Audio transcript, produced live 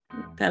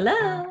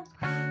Hello.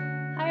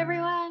 Hi,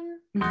 everyone.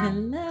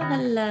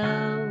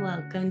 Hello.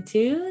 Welcome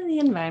to the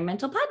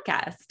EnvironMental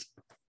podcast.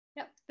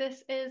 Yep,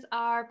 this is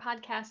our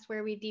podcast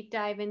where we deep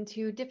dive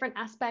into different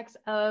aspects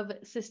of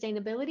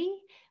sustainability.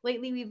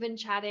 Lately, we've been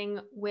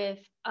chatting with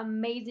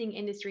amazing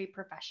industry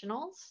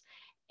professionals.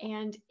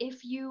 And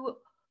if you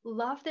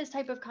love this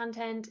type of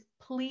content,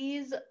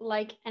 please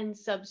like and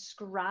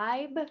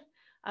subscribe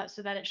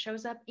so that it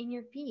shows up in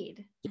your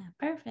feed. Yeah,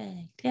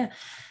 perfect. Yeah.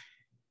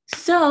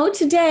 So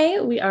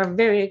today we are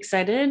very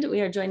excited. We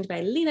are joined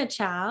by Lena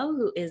Chao,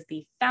 who is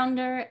the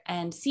founder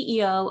and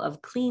CEO of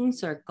Clean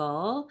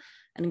Circle,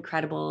 an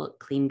incredible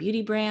clean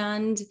beauty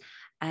brand.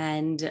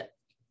 And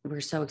we're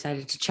so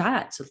excited to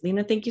chat. So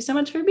Lena, thank you so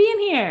much for being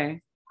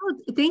here. Oh,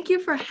 thank you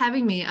for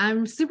having me.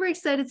 I'm super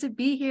excited to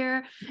be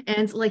here.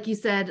 And like you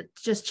said,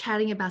 just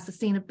chatting about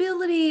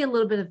sustainability, a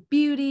little bit of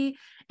beauty.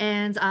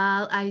 And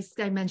I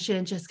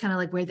mentioned just kind of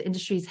like where the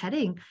industry is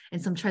heading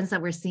and some trends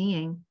that we're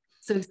seeing.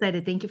 So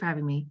excited. Thank you for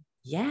having me.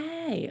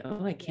 Yay.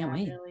 Oh, I can't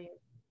wait.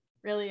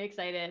 Really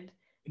excited.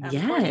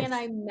 Yes. Courtney and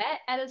I met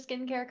at a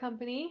skincare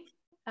company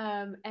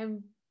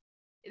and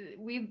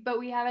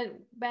we haven't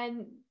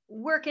been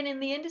working in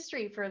the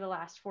industry for the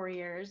last 4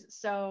 years.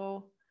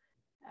 So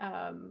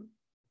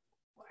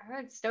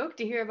we're stoked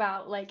to hear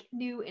about like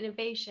new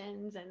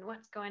innovations and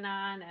what's going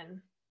on.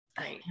 And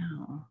I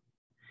know.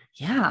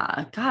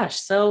 Yeah, gosh.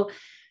 So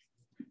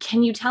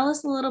can you tell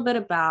us a little bit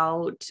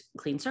about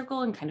Clean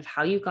Circle and kind of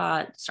how you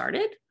got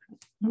started?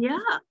 Yeah,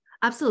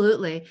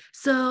 absolutely.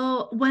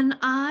 So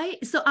I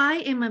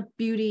am a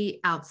beauty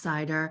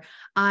outsider.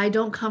 I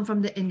don't come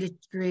from the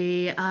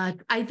industry.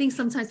 I think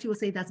sometimes people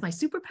say that's my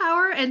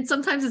superpower, and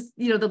sometimes it's,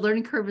 the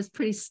learning curve is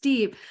pretty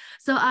steep.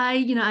 So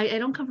I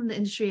don't come from the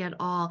industry at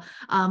all.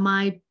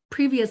 My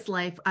previous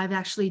life, I've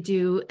actually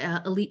do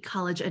elite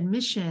college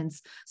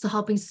admissions. So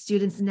helping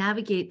students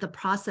navigate the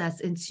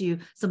process into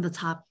some of the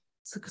top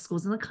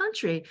schools in the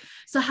country.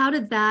 So how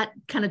did that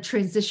kind of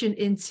transition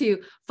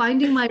into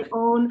finding my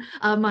own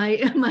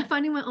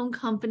finding my own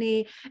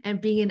company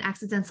and being an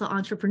accidental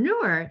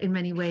entrepreneur in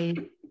many ways?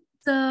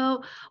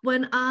 So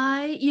when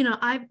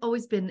I've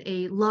always been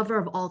a lover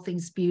of all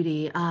things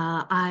beauty.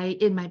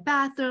 In my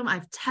bathroom,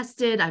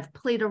 I've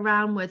played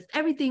around with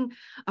everything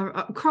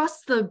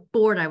across the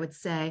board, I would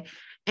say.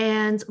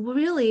 And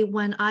really,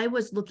 when I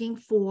was looking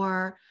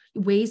for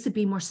ways to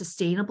be more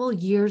sustainable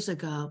years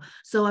ago.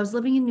 So I was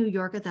living in New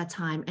York at that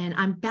time, and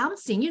I'm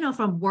bouncing,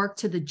 from work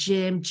to the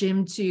gym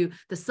to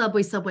the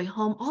subway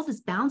home, all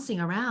this bouncing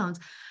around.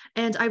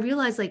 And I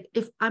realized, like,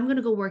 if I'm going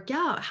to go work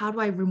out, how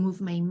do I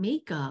remove my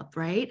makeup,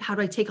 right? How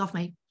do I take off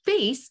my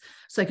face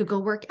so I could go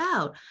work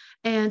out?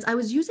 And I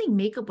was using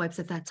makeup wipes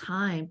at that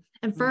time.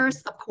 And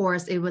first, of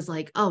course, it was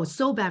like, oh,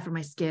 so bad for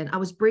my skin. I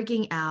was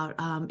breaking out.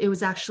 It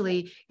was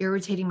actually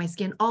irritating my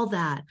skin, all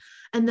that.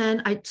 And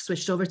then I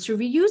switched over to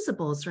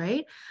reusables,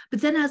 right?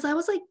 But then as I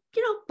was like,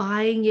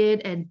 buying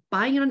it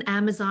on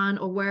Amazon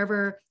or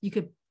wherever you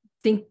could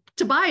think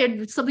to buy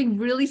it, something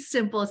really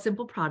simple, a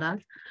simple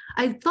product,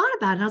 I thought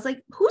about it and I was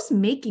like, who's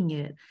making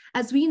it?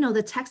 As we know,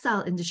 the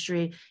textile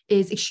industry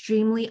is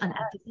extremely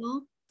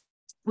unethical.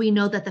 We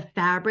know that the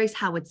fabrics,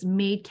 how it's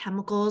made,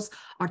 chemicals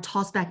are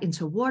tossed back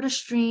into water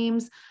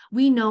streams.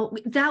 We know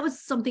that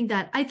was something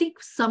that I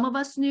think some of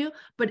us knew,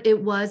 but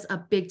it was a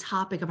big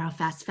topic around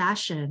fast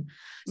fashion.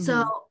 Mm-hmm.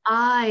 So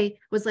I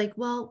was like,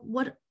 well,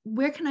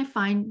 where can I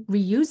find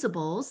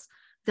reusables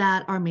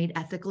that are made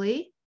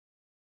ethically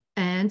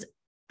and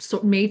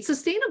made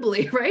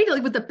sustainably, right?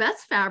 Like with the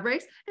best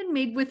fabrics and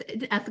made with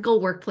ethical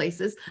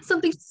workplaces,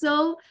 something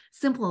so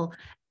simple.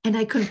 And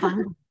I couldn't find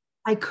it.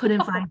 I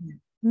couldn't find it.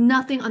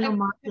 Nothing on the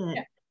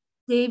market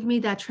gave me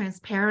that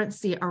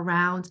transparency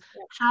around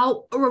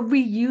how a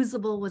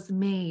reusable was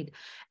made.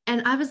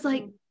 And I was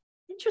like,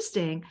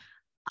 interesting.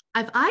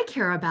 If I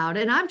care about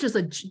it, and I'm just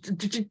a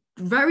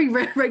very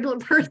regular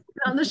person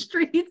on the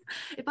streets,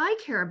 if I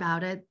care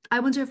about it,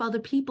 I wonder if other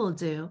people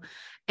do.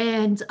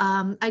 And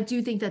I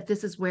do think that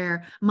this is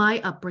where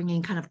my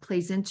upbringing kind of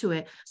plays into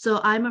it.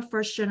 So I'm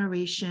first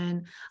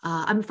generation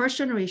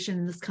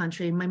in this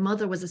country. My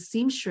mother was a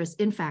seamstress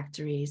in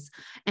factories.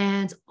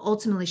 And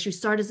ultimately she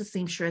started as a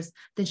seamstress,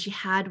 then she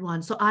had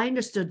one. So I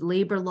understood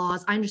labor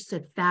laws, I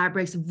understood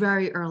fabrics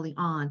very early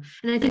on.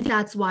 And I think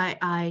that's why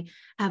I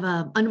have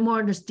a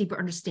deeper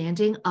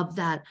understanding of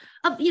that,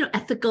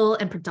 ethical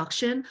and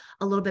production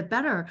a little bit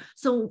better.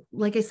 So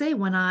like I say,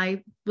 when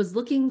I was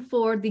looking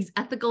for these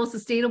ethical,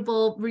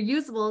 sustainable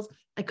reusables,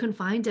 I couldn't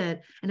find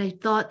it. And I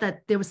thought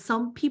that there was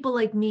some people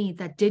like me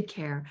that did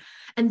care.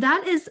 And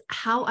that is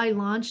how I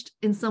launched,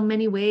 in so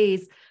many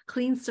ways,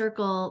 Clean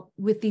Circle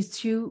with these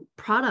two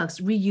products,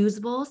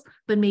 reusables,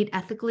 but made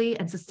ethically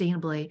and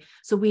sustainably.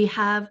 So we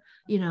have,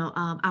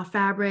 our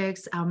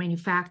fabrics, our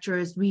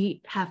manufacturers,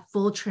 we have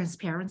full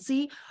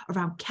transparency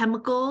around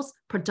chemicals,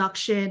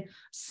 production,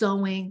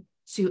 sewing,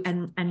 to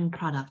end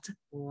product.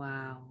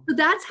 Wow. So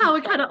that's how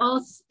it kind of all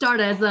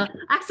started as an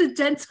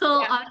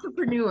accidental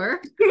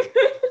entrepreneur.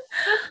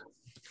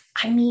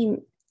 I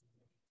mean,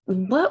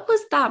 what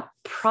was that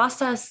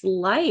process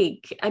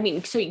like? I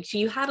mean, so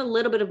you had a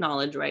little bit of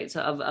knowledge, right?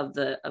 So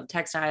of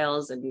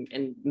textiles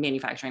and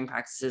manufacturing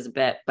practices a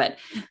bit, but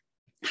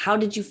how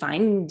did you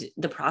find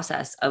the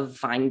process of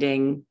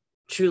finding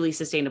truly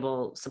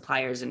sustainable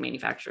suppliers and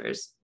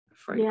manufacturers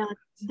for you?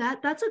 Yeah,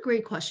 that's a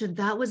great question.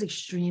 That was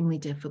extremely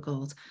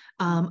difficult.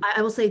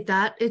 I will say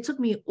that it took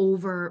me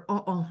over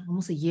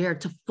almost a year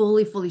to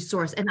fully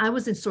source. And I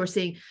wasn't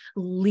sourcing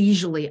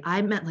leisurely.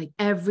 I meant like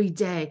every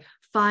day,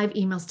 5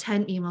 emails,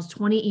 10 emails,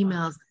 20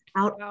 emails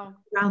out Wow.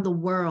 around the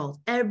world,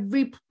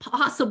 every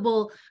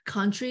possible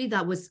country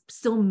that was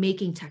still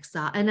making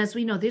textile. And as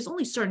we know, there's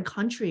only certain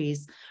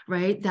countries,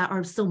 right, that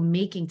are still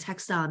making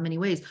textile in many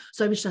ways.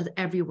 So I reached out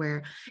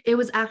everywhere. It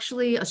was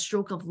actually a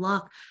stroke of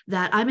luck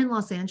that I'm in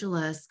Los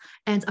Angeles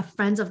and a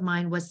friend of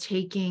mine was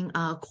taking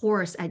a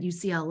course at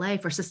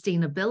UCLA for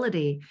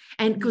sustainability.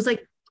 And it was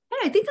like,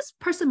 hey, I think this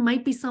person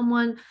might be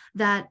someone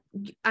that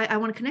I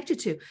want to connect you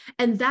to.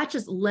 And that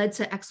just led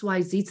to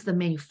XYZ, to the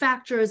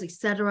manufacturers, et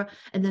cetera.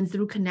 And then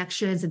through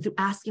connections and through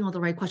asking all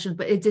the right questions,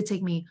 but it did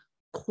take me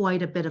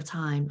quite a bit of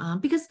time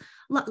because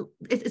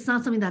it's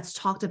not something that's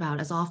talked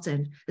about as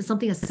often. It's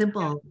something as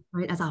simple,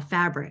 right, as our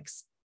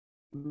fabrics.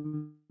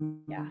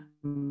 Yeah.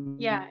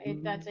 Yeah,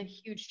 that's a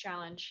huge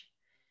challenge.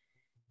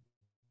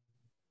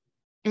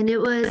 And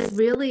it was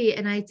really,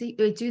 and I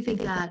do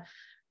think that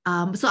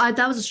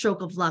that was a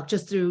stroke of luck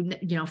just through,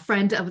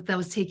 friend that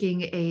was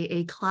taking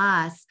a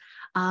class.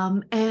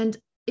 And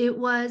it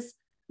was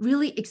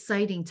really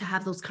exciting to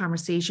have those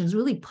conversations,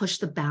 really push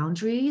the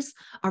boundaries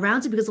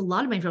around it, because a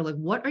lot of my friends were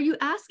like, what are you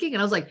asking?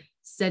 And I was like,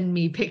 send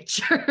me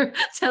picture,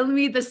 tell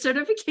me the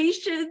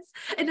certifications,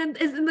 and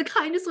in the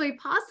kindest way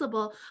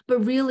possible,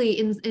 but really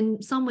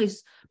in some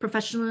ways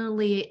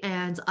professionally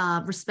and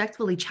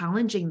respectfully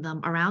challenging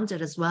them around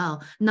it as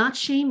well, not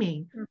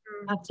shaming.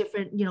 Have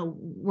different,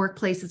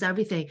 workplaces,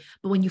 everything.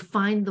 But when you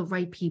find the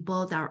right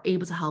people that are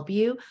able to help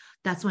you,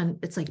 that's when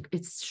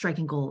it's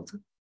striking gold.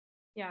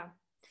 Yeah.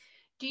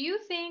 Do you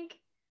think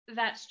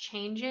that's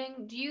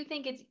changing? Do you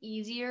think it's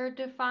easier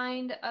to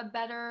find a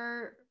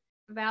better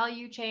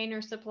value chain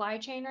or supply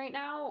chain right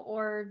now?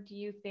 Or do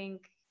you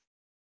think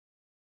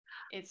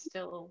it's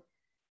still...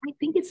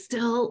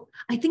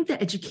 I think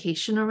the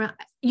education around,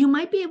 you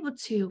might be able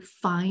to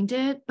find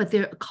it, but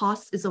their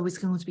cost is always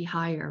going to be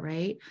higher,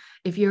 right?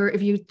 If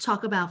you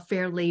talk about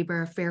fair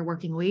labor, fair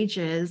working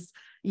wages,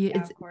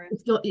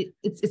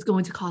 it's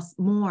going to cost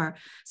more.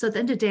 So at the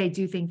end of the day, I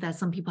do think that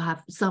some people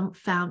have some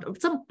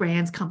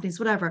brands, companies,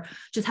 whatever,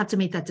 just have to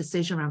make that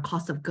decision around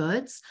cost of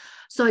goods.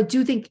 So I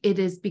do think it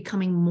is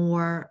becoming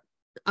more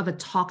of a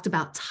talked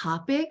about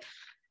topic.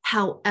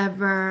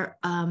 However,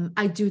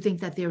 I do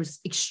think that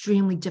there's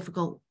extremely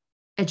difficult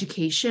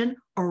education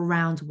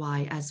around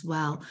why as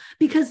well,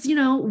 because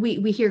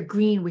we hear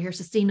green, we hear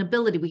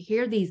sustainability, we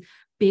hear these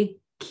big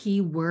key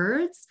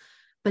words,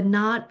 but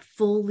not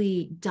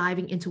fully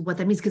diving into what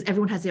that means, because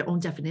everyone has their own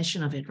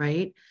definition of it,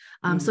 right?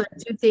 So I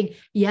do think,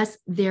 yes,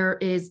 we're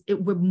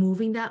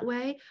moving that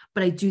way,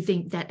 but I do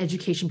think that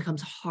education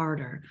becomes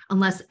harder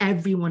unless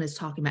everyone is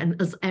talking about it,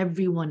 unless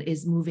everyone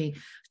is moving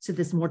to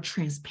this more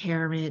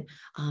transparent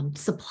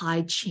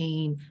supply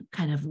chain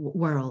kind of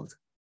world.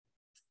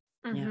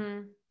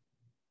 Mm-hmm.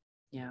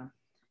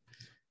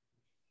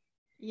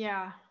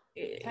 Yeah.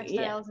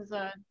 Textiles is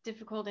a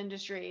difficult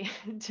industry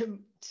to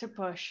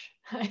push,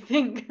 I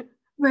think.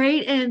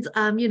 Right. And,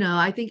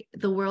 I think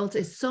the world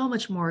is so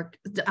much more,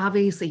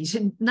 obviously,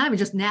 not even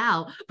just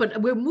now, but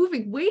we're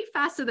moving way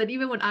faster than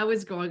even when I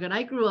was growing up.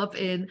 I grew up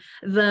in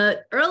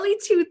the early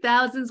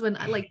 2000s when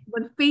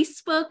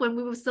Facebook, when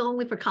we were still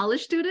only for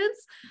college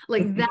students,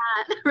 like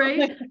that,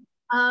 right?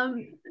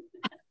 And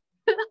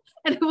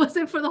it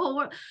wasn't for the whole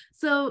world.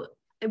 So,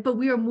 but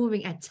we were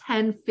moving at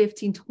 10,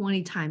 15,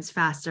 20 times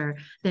faster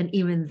than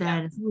even then.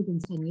 Yeah. It's only been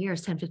 10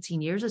 years, 10, 15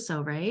 years or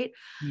so, right?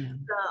 Yeah.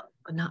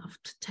 So, not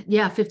 10,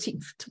 yeah,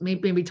 15,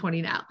 maybe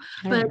 20 now.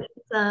 Yeah.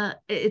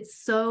 But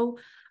it's so,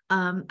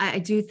 I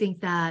do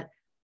think that,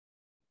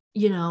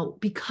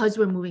 because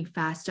we're moving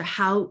faster,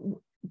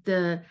 how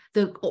the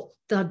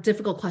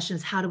difficult question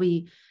is, how do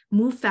we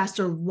move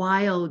faster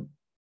while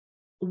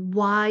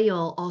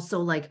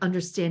also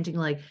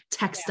understanding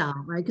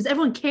textile, right? Because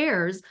everyone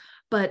cares.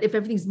 But if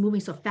everything's moving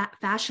so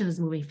fashion is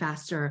moving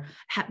faster,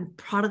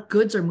 product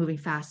goods are moving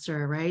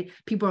faster, right?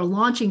 People are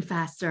launching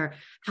faster.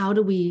 How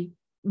do we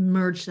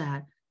merge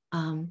that?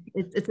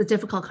 It's a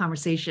difficult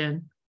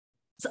conversation.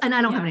 And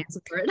I don't have an answer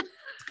for it.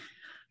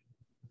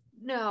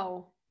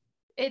 No,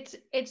 it's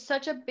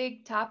such a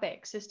big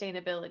topic,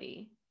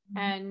 sustainability. Mm-hmm.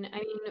 And I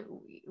mean,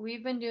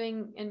 we've been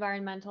doing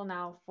EnvironMental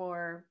now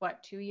for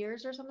 2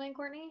 years or something,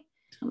 Courtney?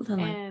 Something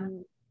like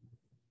that.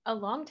 A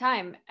long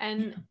time.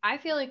 And I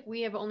feel like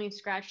we have only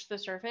scratched the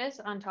surface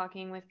on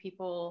talking with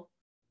people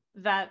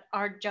that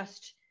are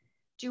just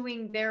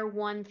doing their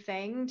one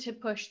thing to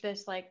push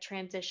this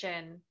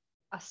transition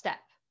a step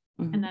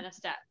and then a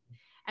step.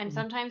 And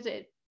sometimes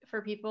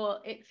for people,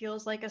 it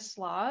feels like a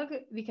slog,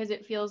 because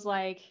it feels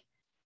like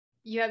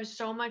you have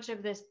so much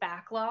of this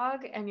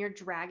backlog and you're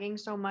dragging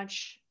so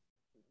much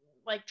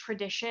like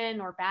tradition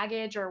or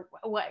baggage or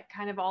what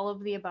kind of all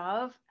of the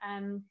above.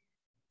 And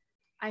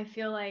I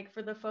feel like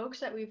for the folks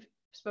that we've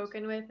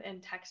spoken with in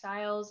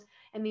textiles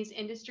and these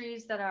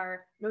industries that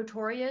are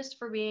notorious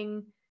for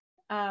being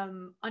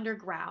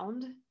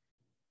underground,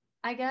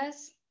 I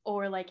guess,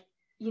 or like,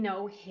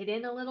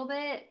 hidden a little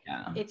bit,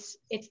 Yeah. it's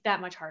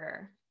that much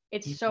harder.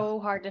 It's Yeah. so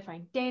hard to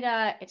find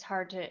data. It's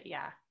hard to,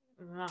 yeah.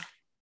 Ugh.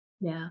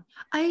 Yeah.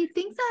 I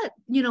think that,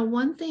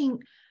 one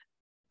thing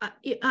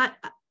I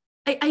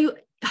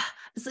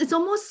it's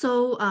almost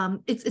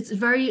so it's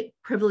very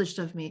privileged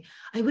of me.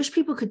 I wish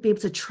people could be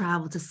able to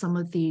travel to some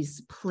of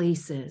these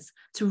places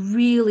to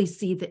really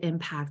see the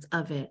impact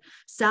of it.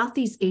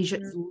 Southeast Asia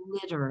is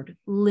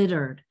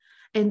littered.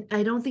 And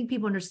I don't think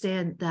people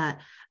understand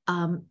that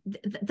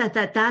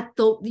that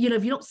though,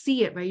 if you don't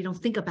see it, right, you don't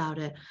think about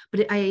it.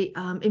 But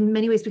in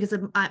many ways, because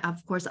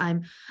of course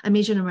I'm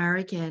Asian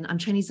American, I'm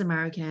Chinese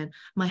American.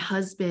 My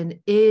husband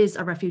is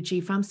a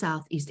refugee from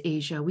Southeast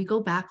Asia. We go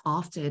back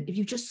often. If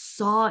you just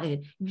saw it,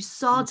 if you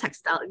saw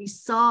textile, if you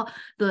saw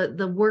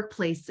the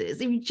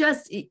workplaces, if you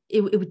just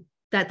it would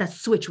that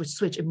switch would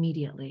switch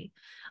immediately.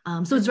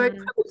 So it's very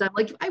privileged. I'm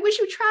like, I wish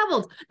you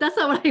traveled. That's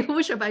not what I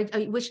wish about.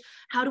 I wish,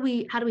 how do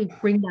we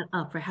bring that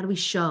up, right? How do we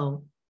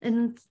show?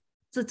 And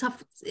it's a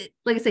tough,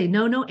 like I say,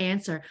 no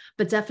answer,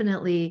 but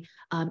definitely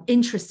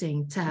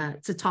interesting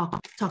to talk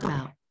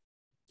about.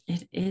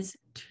 It is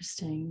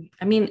interesting.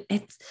 I mean,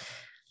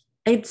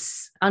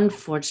 it's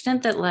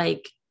unfortunate that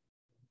like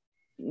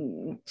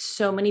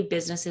so many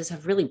businesses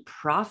have really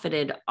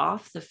profited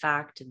off the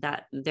fact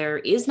that there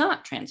is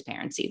not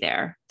transparency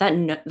there,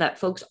 that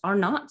folks are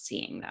not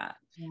seeing that.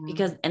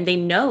 Because, and they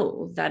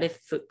know that if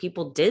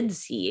people did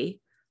see,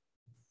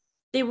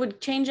 they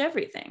would change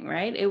everything,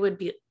 right? It would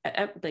be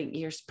like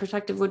your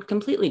perspective would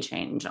completely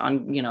change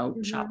on,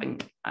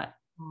 shopping at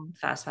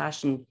fast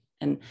fashion.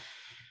 And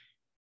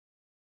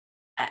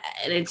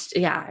it's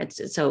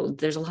so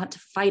there's a lot to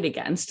fight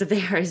against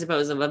there, I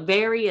suppose, of a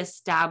very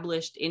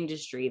established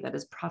industry that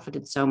has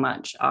profited so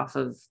much off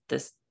of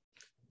this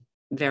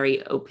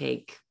very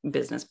opaque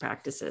business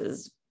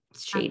practices.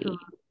 It's shady.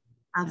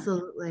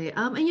 Absolutely.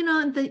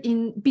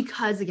 And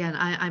because again,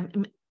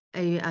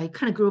 I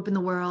kind of grew up in the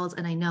world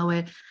and I know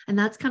it. And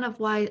that's kind of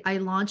why I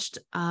launched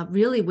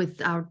really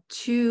with our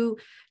two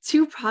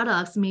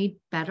products made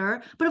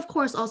better, but of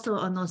course also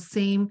on the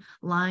same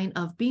line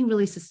of being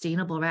really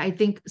sustainable, right? I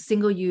think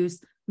single-use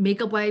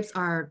makeup wipes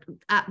are,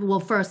 well,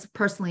 first,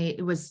 personally,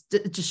 it was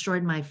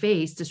destroyed my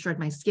face, destroyed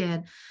my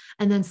skin.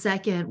 And then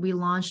second, we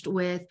launched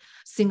with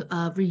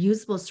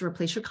reusables to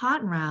replace your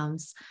cotton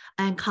rounds.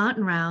 And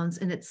cotton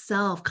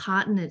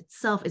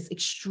itself is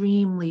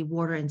extremely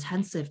water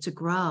intensive to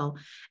grow.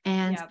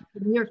 And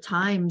the New York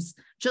Times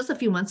just a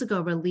few months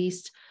ago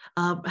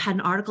had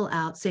an article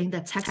out saying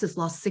that Texas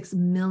lost 6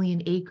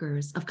 million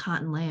acres of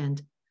cotton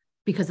land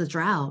because of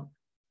drought.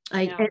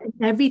 Like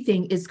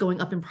everything is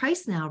going up in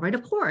price now, right?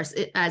 Of course,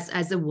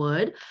 as it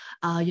would.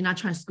 You're not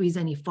trying to squeeze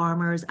any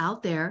farmers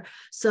out there.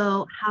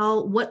 So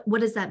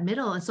what is that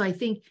middle? And so I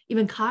think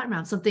even cotton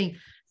round, something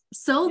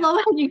so low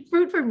hanging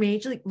fruit for me,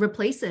 just like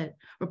replace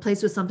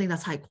with something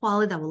that's high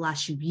quality that will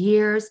last you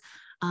years.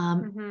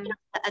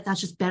 That's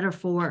just better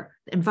for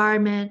the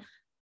environment.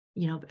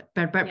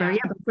 Better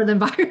for the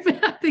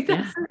environment. I think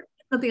that's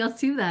something else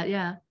to that.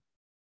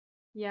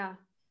 Yeah.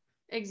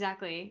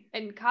 Exactly.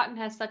 And cotton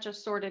has such a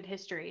sordid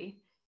history,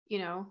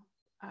 in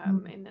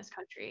this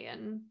country.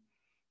 And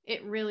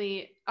it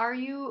really, are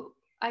you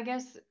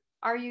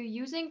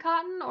using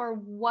cotton or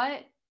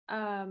what?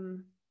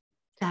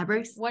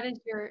 Fabrics? What is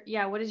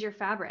your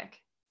fabric?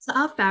 So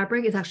our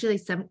fabric is actually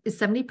like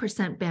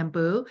 70%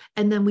 bamboo.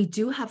 And then we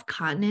do have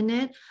cotton in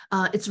it.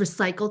 It's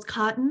recycled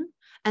cotton.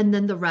 And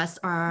then the rest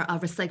are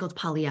recycled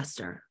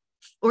polyester.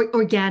 Or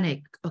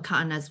organic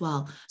cotton as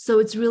well. So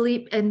it's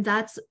really, and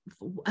that's,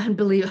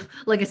 unbelievable.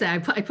 Like I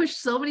said, I push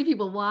so many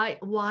people.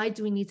 Why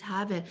do we need to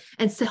have it?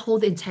 And to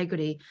hold the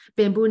integrity.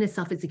 Bamboo in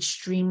itself is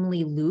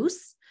extremely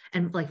loose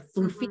and like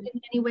floofy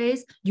in many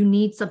ways. You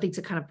need something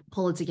to kind of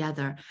pull it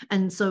together.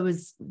 And so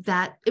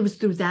it was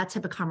through that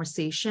type of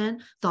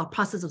conversation, thought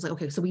process was like,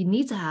 okay, so we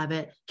need to have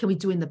it. Can we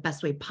do it in the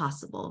best way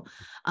possible?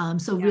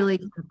 Really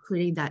kind of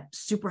creating that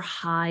super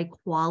high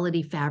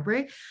quality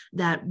fabric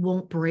that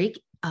won't break.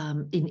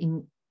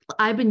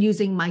 I've been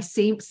using my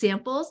same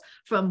samples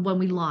from when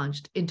we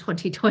launched in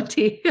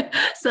 2020.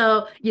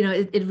 So,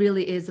 it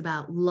really is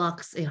about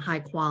luxe and high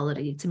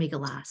quality to make it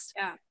last.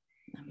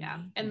 Yeah.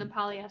 And the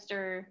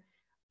polyester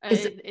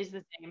is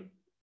the same.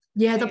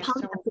 Yeah, the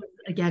polyester,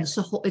 again,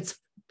 so it's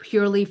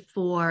purely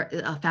for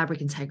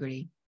fabric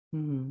integrity.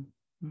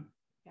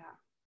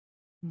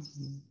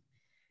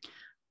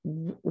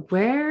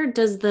 Where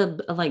does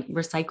the like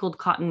recycled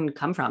cotton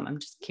come from? I'm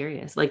just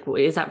curious. Like,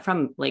 is that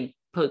from like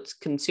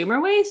post-consumer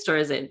waste, or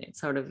is it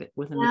sort of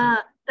within? Yeah,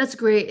 that's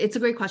great. It's a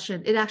great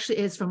question. It actually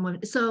is from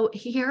women. So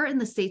here in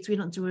the States, we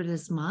don't do it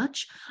as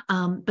much,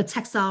 but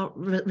textile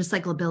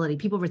recyclability,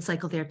 people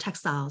recycle their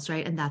textiles,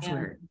 right? And that's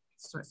where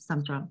it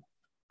comes from.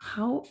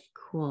 How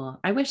cool.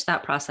 I wish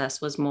that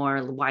process was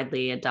more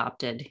widely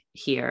adopted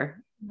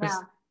here.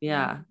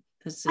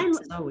 This I is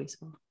so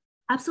wasteful.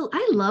 absolutely.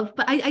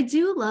 I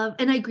do love,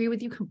 and I agree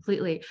with you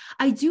completely.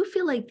 I do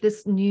feel like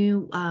this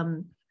new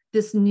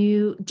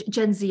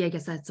Gen Z, I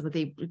guess that's what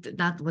they,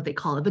 not what they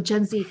call it, but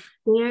Gen Z,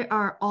 they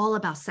are all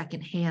about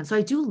secondhand. So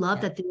I do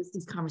love that there's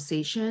these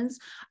conversations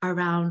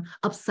around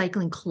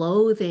upcycling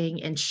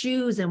clothing and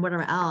shoes and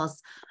whatever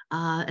else.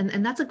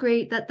 And that's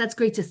that's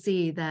great to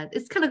see that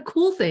it's kind of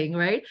cool thing,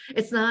 right?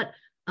 It's not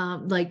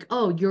like,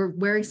 oh, you're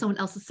wearing someone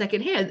else's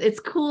secondhand.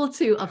 It's cool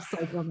to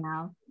upcycle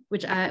now,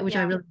 which I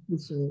really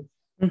appreciate.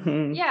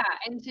 Mm-hmm. Yeah,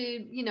 and to,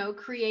 you know,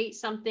 create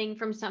something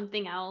from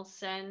something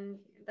else, and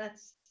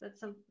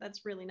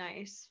that's really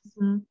nice.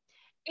 Mm-hmm.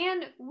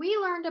 And we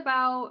learned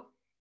about,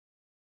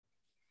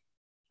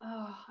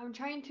 oh, I'm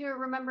trying to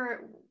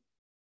remember.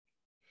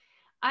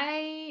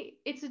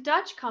 It's a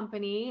Dutch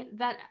company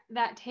that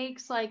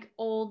takes like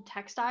old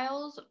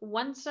textiles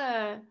once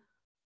a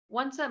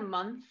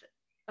month.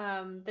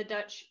 The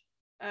Dutch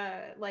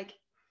like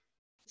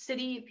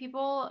city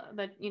people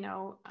that, you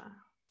know,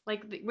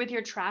 with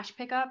your trash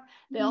pickup,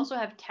 they Mhm. also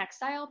have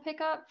textile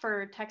pickup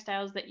for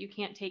textiles that you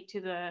can't take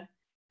to the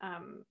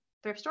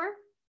thrift store.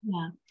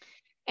 Yeah.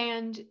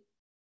 And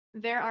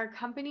there are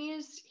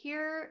companies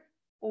here.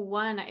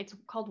 One, it's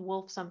called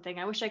Wolf something.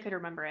 I wish I could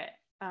remember it.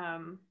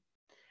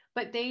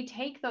 But they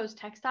take those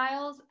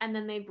textiles and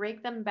then they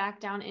break them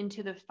back down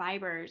into the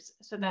fibers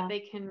so that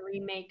they can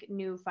remake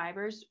new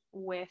fibers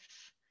with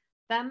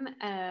them,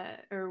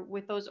 or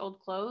with those old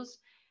clothes.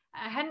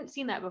 I hadn't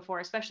seen that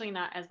before, especially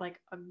not as like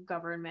a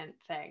government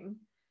thing.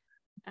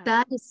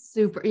 That is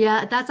super.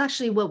 Yeah, that's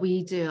actually what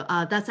we do.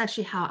 That's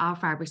actually how our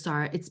fabrics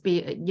are. It's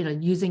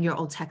using your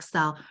old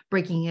textile,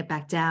 breaking it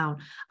back down.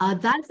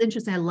 That's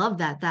interesting. I love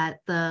that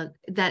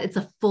it's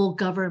a full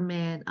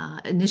government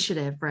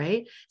initiative,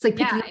 right? It's like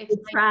picking up It's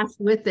your trash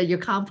with it, your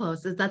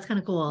compost. That's kind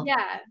of cool.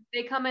 Yeah,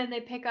 they come in, they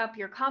pick up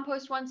your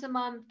compost once a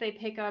month. They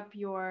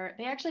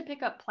actually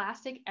pick up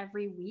plastic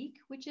every week,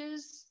 which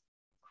is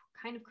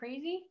kind of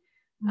crazy.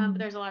 But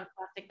there's a lot of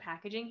plastic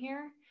packaging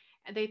here.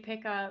 And they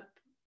pick up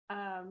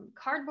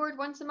cardboard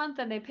once a month,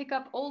 and they pick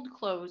up old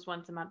clothes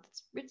once a month.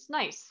 It's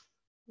nice.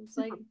 It's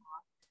like,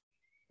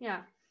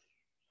 yeah.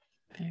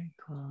 Very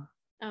cool.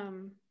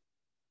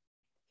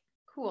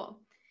 Cool.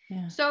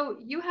 Yeah. So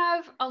you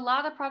have a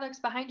lot of products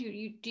behind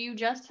you. Do you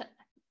just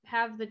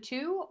have the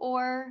two,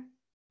 or?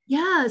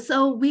 Yeah,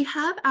 so we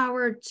have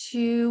our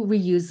two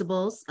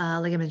reusables,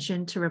 like I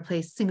mentioned, to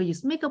replace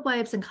single-use makeup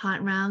wipes and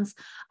cotton rounds.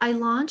 I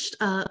launched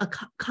a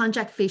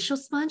konjac facial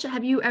sponge.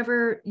 Have you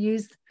ever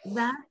used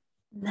that?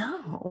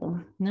 No.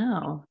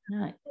 Not.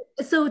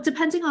 So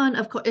depending on,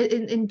 of course,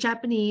 in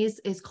Japanese,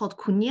 it's called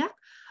kunyak.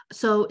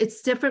 So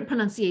it's different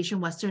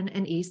pronunciation, Western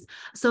and East.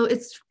 So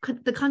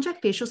the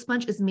konjac facial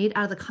sponge is made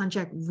out of the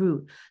konjac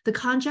root. The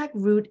konjac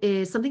root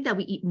is something that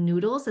we eat in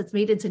noodles. It's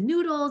made into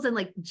noodles and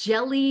like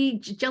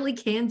jelly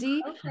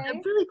candy.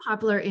 Okay. Really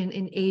popular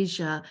in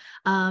Asia.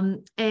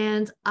 Now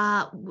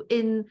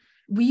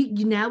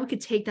we could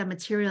take that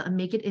material and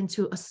make it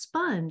into a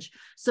sponge.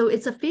 So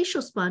it's a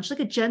facial sponge, like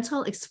a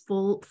gentle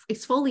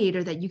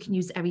exfoliator that you can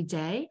use every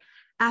day.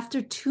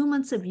 After 2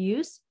 months of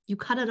use, you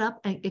cut it up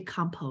and it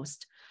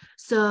composts.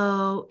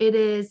 So it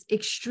is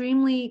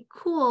extremely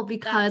cool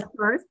because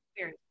first,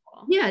 very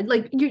cool. Yeah,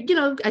 like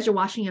as you're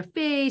washing your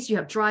face, you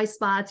have dry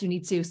spots, you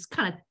need to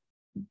kind of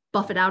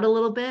buff it out a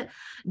little bit.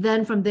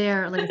 Then from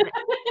there, like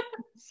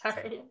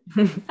sorry.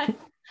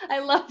 I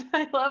love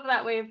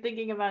that way of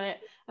thinking about it.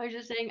 I was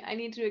just saying I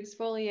need to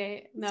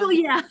exfoliate. No, so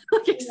yeah,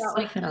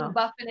 like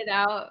buffing it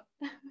out.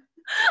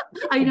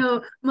 I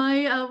know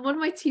one of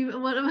my team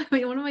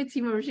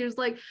members, she was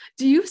like,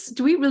 do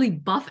we really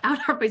buff out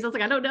our face? I was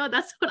like, I don't know,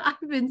 that's what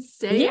I've been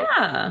saying.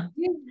 Yeah,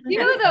 you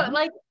know though,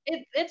 like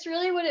it's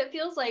really what it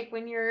feels like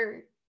when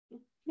you're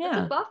it's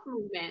a buff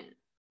movement.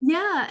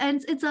 Yeah,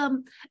 and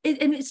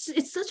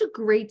it's such a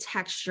great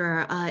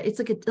texture. It's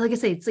like I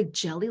say, it's like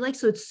jelly like,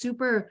 so it's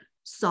super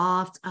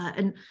soft,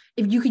 and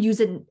if you could use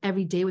it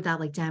every day without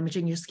like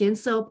damaging your skin.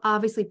 So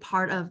obviously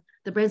part of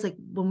the brand's like,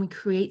 when we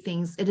create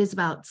things, it is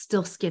about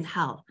still skin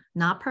health,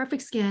 not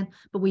perfect skin,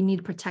 but we need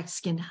to protect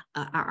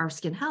our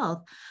skin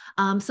health.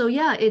 So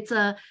yeah, it's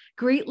a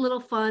great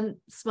little fun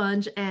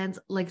sponge, and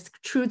like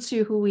true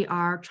to who we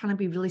are, trying to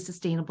be really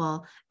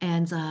sustainable.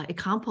 And it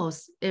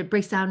composts. It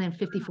breaks down in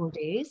 54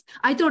 days.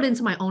 I throw it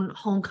into my own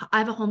home. I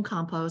have a home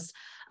compost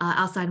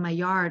outside my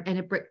yard, and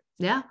every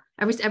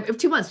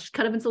 2 months, just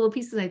cut up into little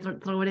pieces and I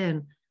throw it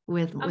in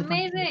with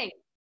amazing.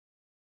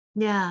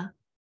 Yeah.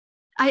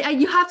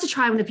 You have to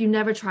try one if you've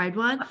never tried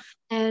one.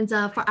 And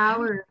for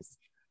ours,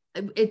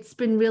 it's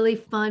been really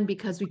fun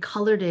because we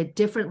colored it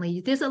differently.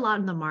 There's a lot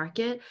in the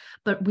market,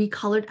 but we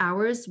colored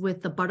ours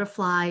with the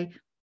butterfly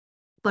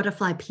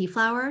pea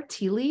flower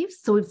tea leaves.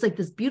 So it's like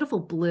this beautiful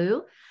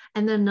blue.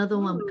 And then another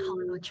one we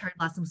colored with cherry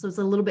blossom. So it's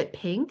a little bit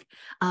pink.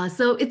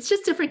 So it's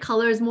just different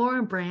colors, more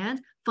on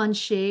brand, fun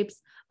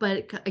shapes.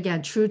 But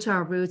again, true to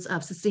our roots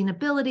of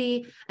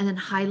sustainability, and then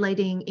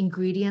highlighting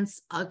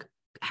ingredients,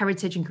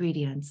 heritage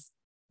ingredients.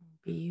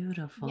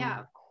 Beautiful.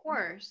 Yeah, of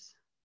course.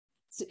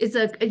 It's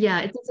a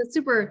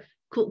super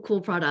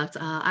cool product.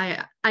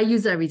 I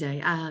use it every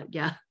day.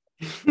 Yeah.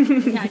 Yeah,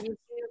 you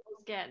beautiful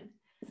skin.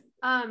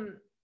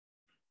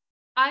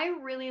 I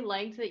really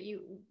liked that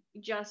you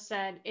just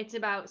said it's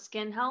about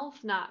skin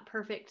health, not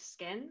perfect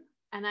skin.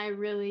 And I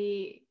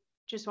really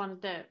just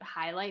wanted to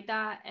highlight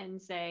that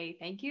and say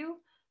thank you,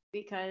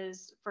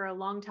 because for a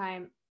long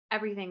time,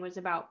 everything was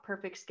about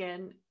perfect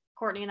skin.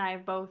 Courtney and I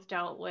have both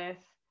dealt with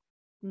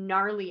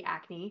gnarly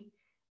acne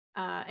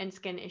and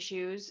skin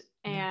issues.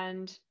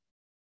 And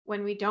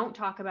when we don't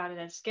talk about it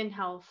as skin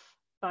health,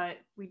 but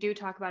we do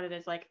talk about it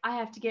as like, I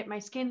have to get my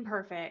skin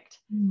perfect,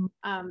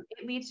 Mhm.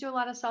 it leads to a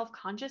lot of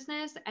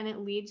self-consciousness, and it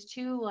leads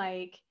to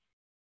like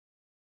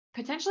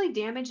potentially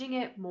damaging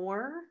it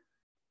more.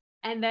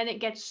 And then it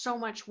gets so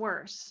much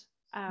worse.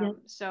 Yeah.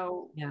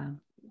 So Yeah.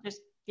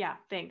 just, yeah,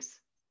 thanks.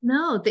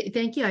 No,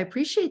 thank you. I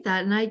appreciate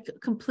that. And I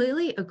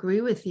completely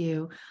agree with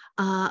you.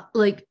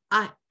 Like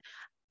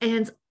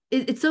and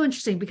it's so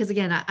interesting because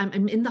again,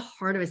 I'm in the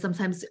heart of it.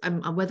 Sometimes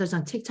whether it's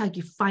on TikTok,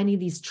 you're finding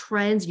these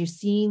trends, you're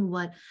seeing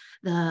what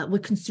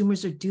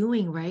consumers are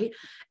doing, right?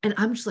 And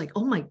I'm just like,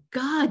 oh my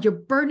God, you're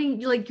burning,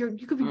 you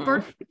could be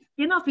burning your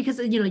skin off because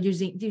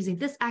using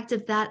this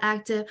active, that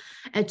active,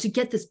 and to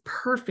get this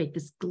perfect,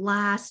 this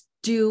glass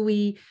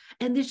dewy,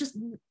 and there's just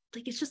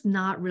like it's just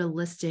not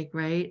realistic,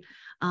 right?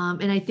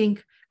 And I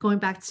think going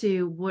back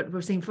to what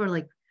we're saying for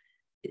like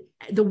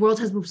the world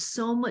has moved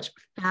so much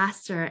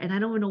faster, and I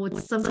don't know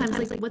what's sometimes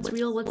like what's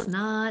real, what's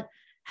not.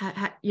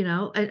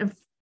 And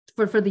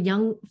for the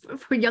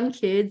young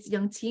kids,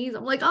 young teens,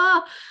 I'm like,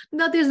 oh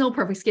no, there's no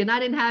perfect skin. I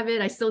didn't have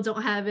it. I still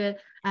don't have it.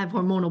 I have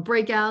hormonal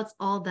breakouts,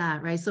 all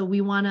that, right? So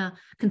we want to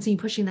continue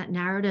pushing that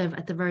narrative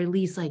at the very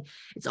least. Like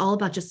it's all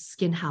about just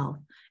skin health.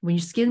 When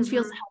your skin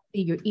feels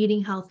healthy, you're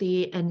eating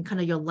healthy, and kind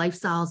of your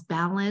lifestyle's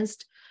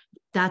balanced,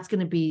 that's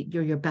going to be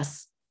your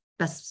best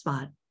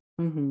spot.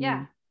 Mm-hmm.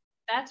 Yeah,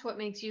 that's what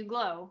makes you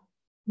glow.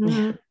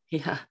 Mhm.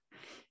 Yeah.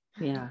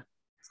 Yeah.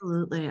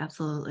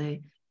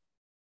 Absolutely.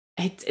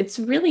 It's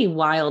really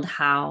wild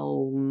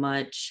how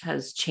much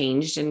has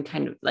changed in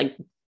kind of like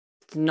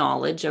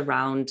knowledge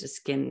around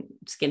skin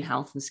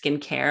health and skin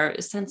care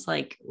since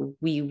like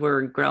we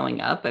were growing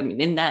up. I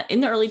mean, in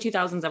the early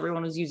 2000s,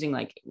 everyone was using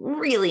like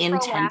really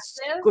intense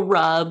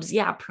scrubs.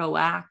 Yeah,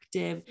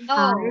 proactive.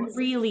 Oh,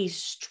 Really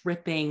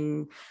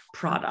stripping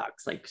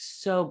products, like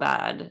so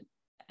bad.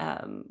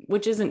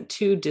 Which isn't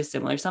too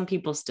dissimilar. Some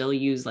people still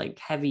use like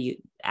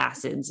heavy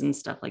acids and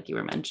stuff like you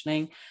were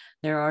mentioning.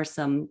 There are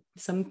some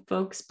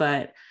folks,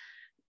 but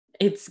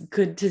it's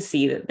good to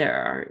see that there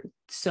are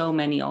so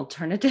many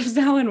alternatives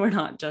now, and we're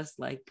not just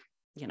like,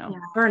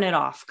 burn it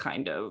off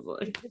kind of.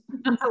 It's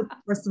become so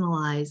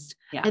personalized.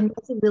 Yeah. And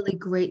that's a really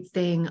great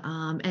thing.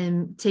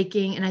 And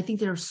I think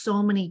there are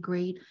so many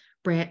great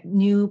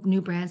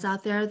new brands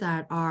out there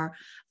that are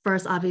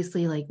first,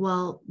 obviously, like,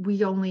 well,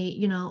 we only,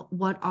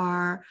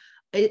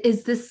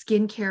 is this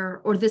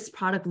skincare or this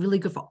product really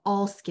good for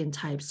all skin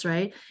types,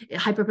 right?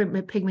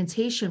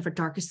 Hyperpigmentation for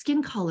darker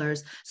skin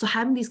colors. So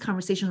having these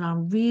conversations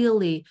around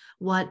really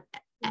what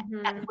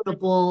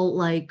equitable,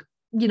 like,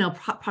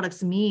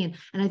 products mean.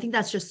 And I think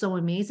that's just so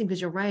amazing because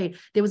you're right.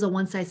 There was a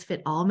one size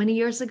fit all many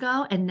years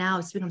ago, and now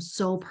it's become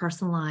so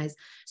personalized.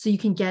 So you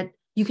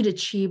could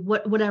achieve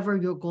whatever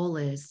your goal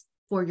is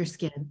for your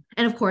skin.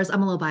 And of course,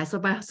 I'm a little biased,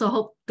 so I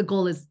hope the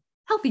goal is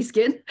healthy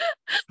skin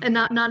and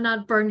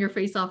not burn your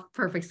face off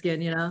perfect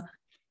skin,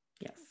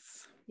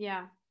 Yes.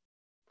 yeah.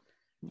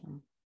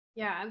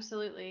 Yeah,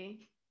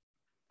 absolutely.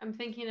 I'm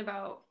thinking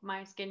about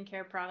my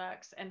skincare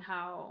products and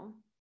how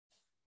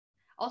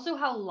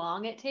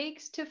long it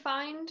takes to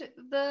find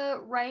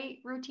the right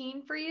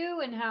routine for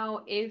you, and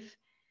how if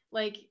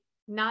like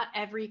not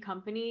every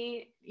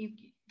company,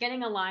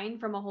 getting a line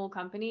from a whole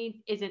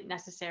company isn't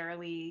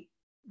necessarily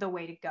the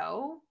way to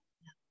go.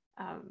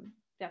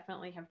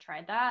 Definitely have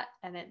tried that,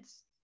 and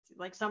it's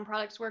like some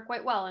products work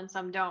quite well and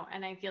some don't,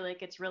 and I feel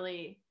like it's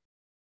really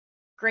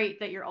great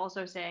that you're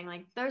also saying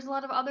like there's a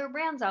lot of other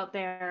brands out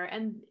there,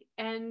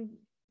 and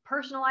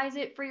personalize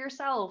it for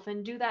yourself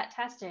and do that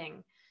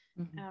testing.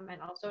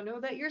 And also know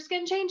that your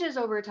skin changes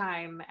over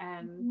time.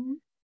 And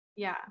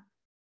yeah.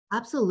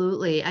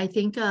 Absolutely. I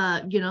think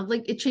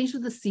like it changed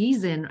with the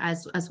season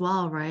as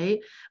well, right?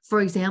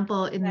 For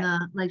example, in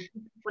the like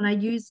when I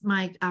use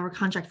our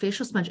contract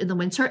facial sponge in the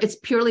winter, it's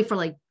purely for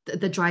like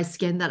the dry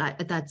skin that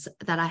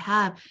I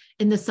have.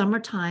 In the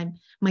summertime,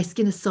 my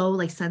skin is so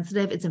like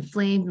sensitive, it's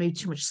inflamed, maybe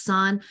too much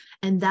sun,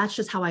 and that's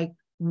just how I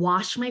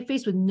wash my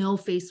face with no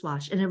face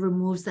wash, and it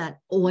removes that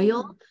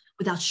oil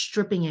without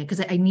stripping it, because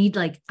I need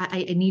I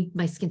need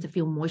my skin to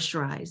feel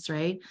moisturized,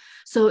 right?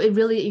 So it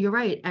really, you're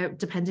right.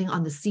 Depending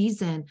on the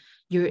season,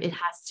 it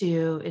has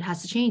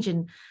to change,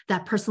 and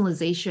that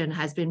personalization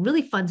has been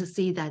really fun to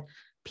see that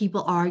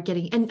people are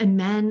getting, and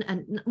men,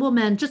 and well,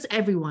 men, just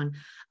everyone,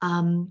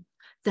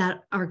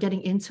 that are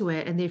getting into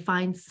it, and they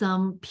find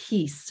some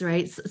peace,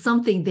 right?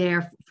 Something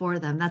there for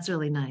them. That's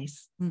really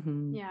nice.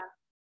 Yeah.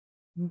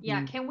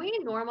 Yeah, Mhm. can we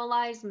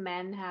normalize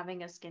men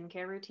having a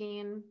skincare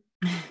routine?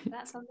 Is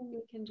that something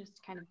we can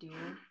just kind of do?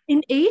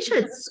 In Asia,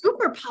 it's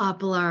super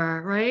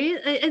popular, right?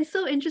 And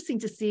so interesting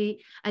to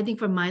see, I think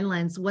from my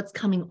lens, what's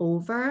coming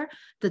over,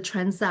 the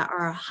trends that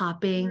are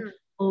hopping Mhm.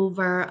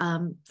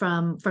 over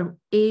from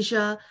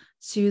Asia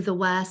to the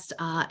West,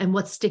 and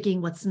what's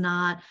sticking, what's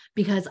not.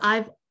 Because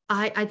I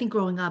think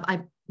growing up,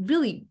 I've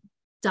really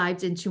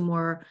dived into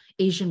more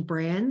Asian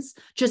brands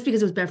just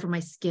because it was better for my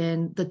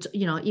skin.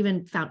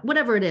 Even found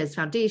whatever it is,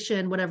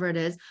 foundation, whatever it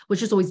is, was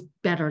just always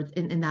better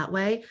in that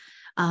way.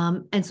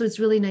 And so it's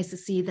really nice to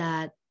see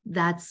that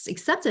that's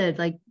accepted,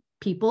 like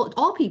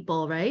all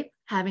people, right?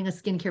 Having a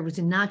skincare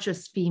routine, not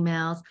just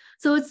females.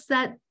 So it's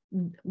that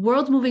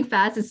world's moving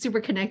fast, it's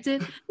super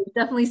connected. There's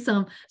definitely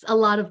a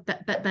lot of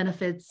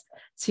benefits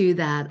to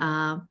that.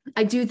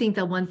 I do think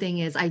that one thing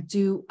is I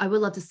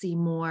would love to see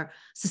more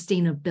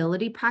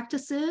sustainability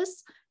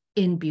practices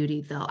in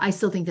beauty, though. I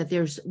still think that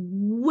there's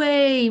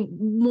way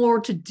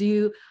more to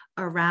do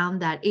around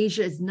that.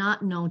 Asia is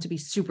not known to be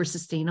super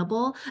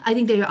sustainable. I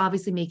think they are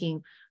obviously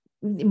making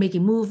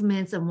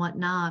movements and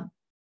whatnot,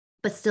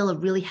 but still a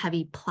really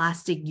heavy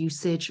plastic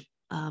usage.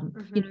 A lot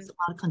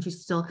of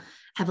countries still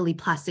heavily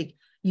plastic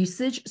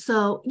usage.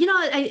 So,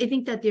 I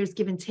think that there's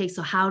give and take.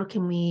 So how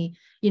can we,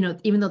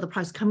 even though the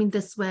product's coming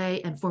this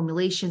way and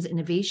formulations,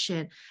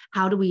 innovation,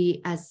 how do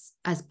we as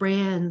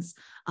brands,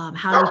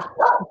 how do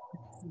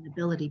we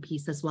sustainability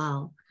piece as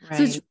well? Right.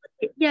 So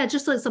it's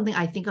just like something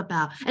I think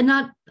about, and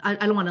not I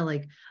don't want to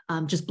like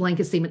just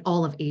blanket statement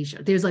all of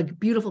Asia. There's like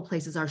beautiful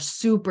places are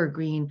super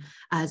green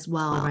as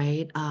well,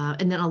 right?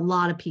 And then a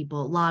lot of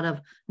people, a lot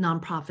of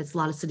nonprofits, a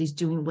lot of cities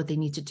doing what they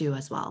need to do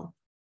as well.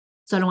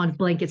 So I don't want to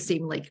blanket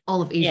statement like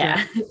all of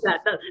Asia. Yeah.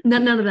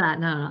 None of that.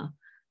 No.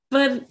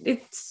 But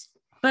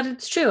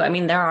it's true. I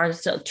mean, there are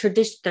still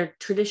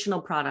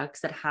traditional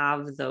products that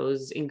have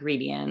those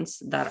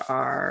ingredients that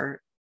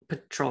are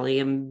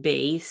petroleum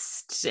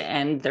based,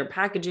 and their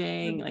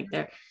packaging, like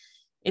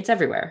it's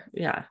everywhere.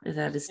 Yeah,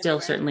 that is still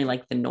Everywhere. certainly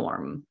like the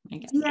norm, I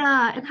guess.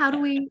 Yeah, and how do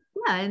we?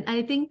 Yeah, and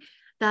I think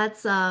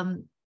that's I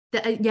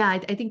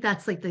think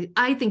that's like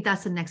I think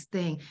that's the next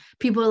thing.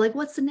 People are like,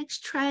 what's the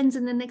next trends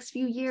in the next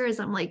few years?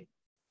 I'm like,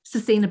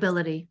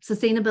 sustainability,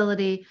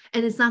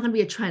 and it's not going to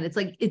be a trend. It's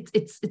like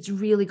it's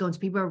really going to,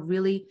 people are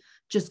really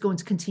just going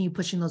to continue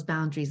pushing those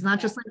boundaries, not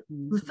just like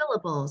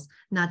refillables,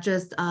 not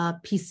just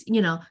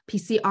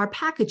PCR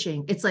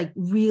packaging. It's like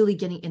really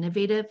getting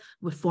innovative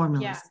with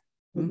formulas.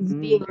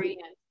 The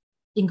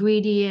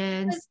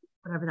Ingredients,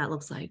 whatever that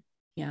looks like.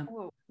 Yeah.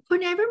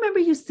 Courtney, I remember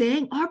you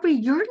saying, Aubrey,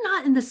 you're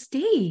not in the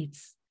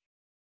States.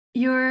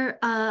 You're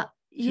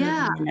She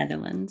lives in the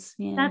Netherlands.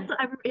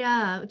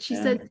 Yeah. She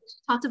said, she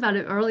talked about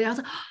it earlier. I was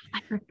like, oh,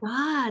 I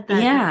forgot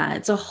that. Yeah,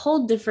 it's a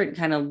whole different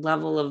kind of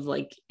level of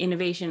like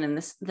innovation, and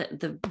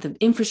the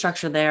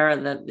infrastructure there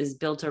that is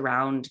built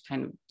around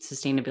kind of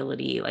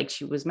sustainability, like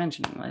she was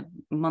mentioning, like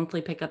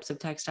monthly pickups of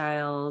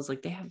textiles.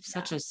 Like they have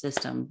such a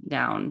system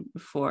down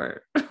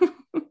for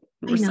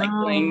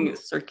recycling,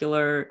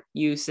 circular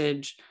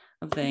usage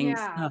of things.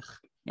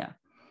 Yeah.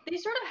 They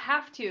sort of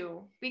have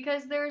to,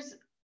 because there's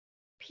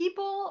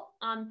people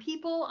on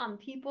people on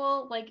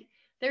people. Like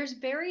there's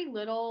very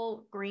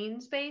little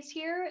green space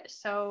here.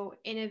 So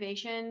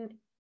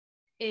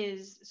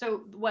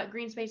what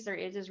green space there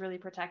is really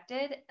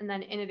protected. And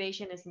then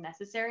innovation is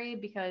necessary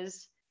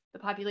because the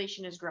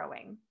population is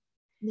growing.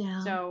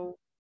 Yeah. So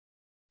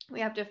we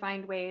have to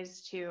find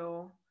ways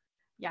to,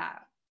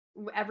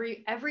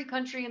 every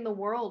country in the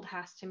world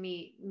has to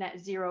meet net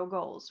zero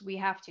goals. We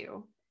have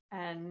to.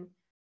 And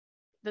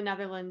the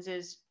Netherlands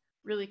is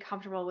really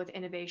comfortable with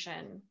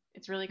innovation.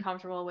 It's really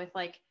comfortable with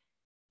when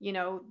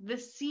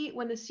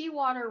the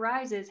seawater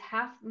rises,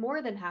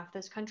 more than half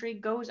this country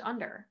goes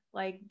under.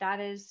 Like that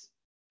is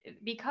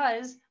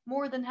because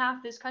more than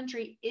half this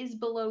country is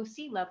below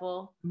sea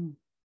level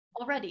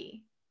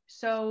already.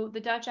 So the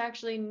Dutch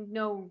actually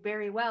know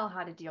very well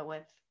how to deal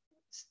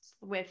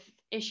with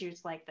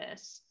issues like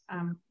this.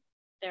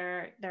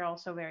 They're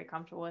also very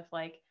comfortable with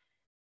like,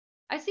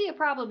 I see a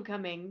problem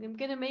coming, I'm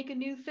gonna make a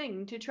new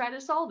thing to try to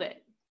solve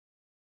it.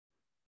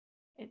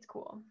 It's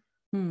cool.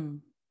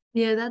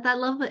 Yeah, that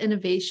level of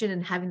innovation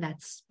and having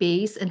that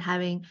space and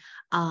having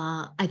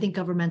I think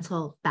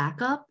governmental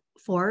backup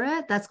for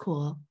it, that's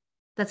cool.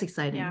 That's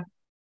exciting. Yeah.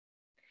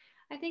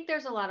 I think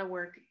there's a lot of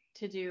work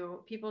to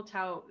do. People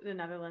tout the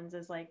Netherlands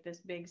as like this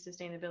big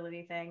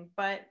sustainability thing,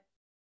 but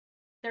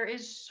there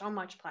is so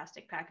much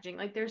plastic packaging.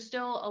 Like there's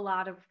still a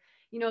lot of,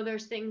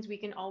 there's things we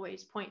can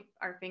always point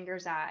our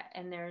fingers at,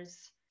 and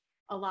there's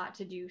a lot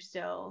to do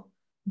still.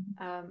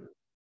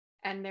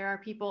 And there are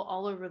people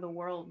all over the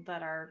world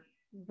that are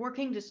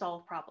working to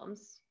solve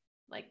problems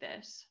like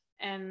this.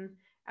 And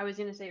I was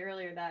going to say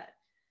earlier that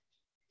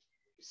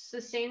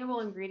sustainable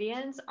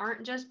ingredients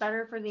aren't just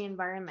better for the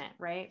environment,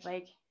 right?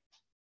 Like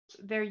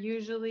they're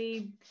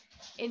usually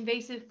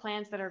invasive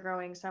plants that are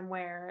growing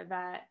somewhere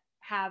that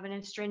have an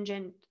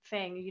astringent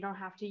thing. You don't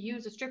have to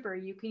use a stripper.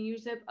 You can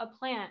use a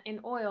plant in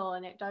oil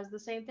and it does the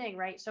same thing,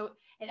 right? So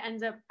it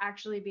ends up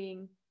actually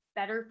being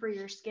better for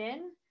your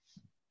skin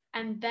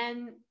and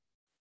then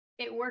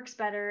it works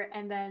better,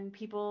 and then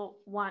people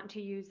want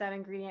to use that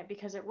ingredient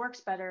because it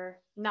works better,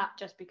 not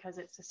just because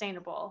it's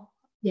sustainable.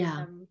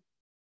 Yeah.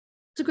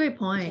 It's a great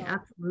point. So.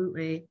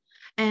 Absolutely.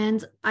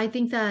 And I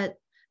think that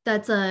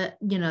that's a,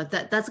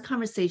 that's a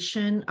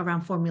conversation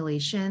around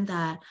formulation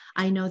that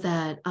I know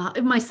that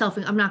myself,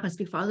 I'm not going to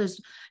speak for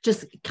others,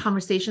 just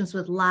conversations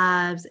with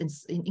labs and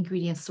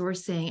ingredient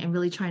sourcing and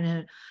really trying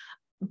to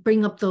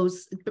bring up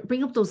those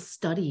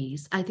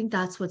studies. I think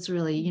that's what's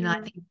really,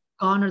 I think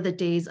gone are the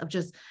days of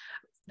just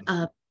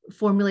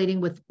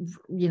formulating with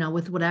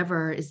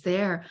whatever is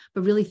there,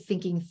 but really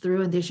thinking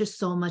through. And there's just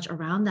so much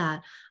around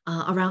that,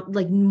 around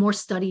like more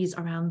studies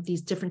around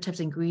these different types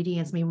of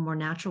ingredients, maybe more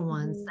natural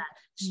ones that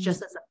it's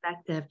just as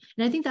effective.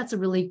 And I think that's a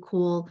really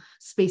cool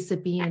space to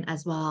be in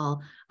as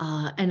well.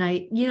 And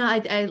I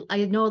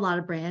know a lot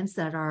of brands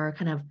that are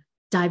kind of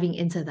diving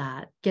into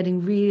that,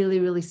 getting really,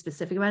 really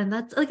specific about it. And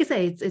that's, like I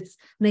say, it's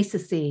nice to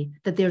see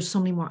that there's so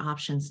many more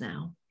options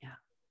now.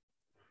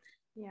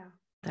 Yeah.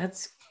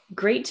 That's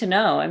great to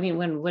know. I mean,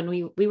 when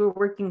we were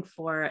working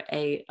for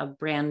a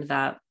brand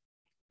that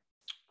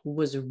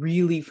was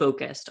really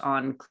focused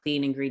on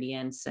clean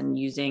ingredients and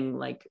using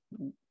like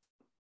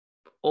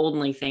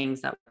only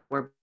things that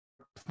were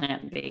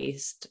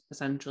plant-based,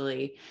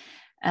 essentially.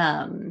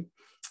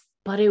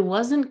 But it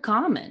wasn't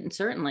common,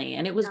 certainly.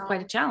 And it was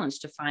quite a challenge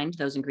to find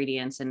those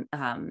ingredients. And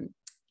so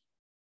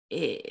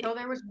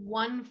there was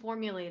one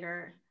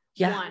formulator,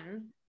 Yeah.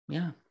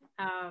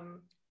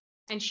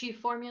 And she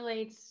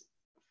formulated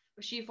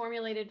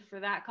for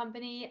that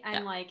company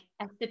and like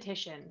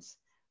estheticians,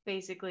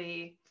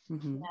 basically.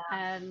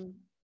 And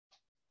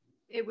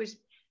it was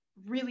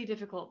really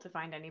difficult to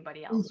find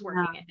anybody else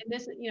working it. And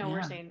this,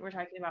 we're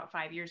talking about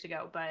 5 years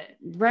ago, but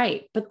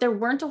right. But there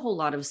weren't a whole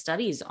lot of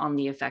studies on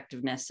the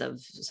effectiveness of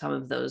some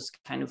of those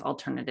kind of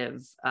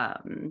alternatives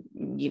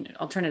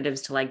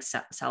to like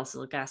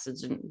salicylic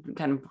acids and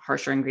kind of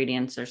harsher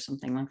ingredients or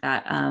something like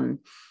that.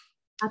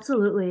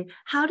 Absolutely.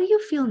 How do you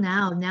feel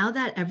now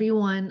that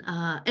everyone,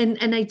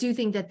 and I do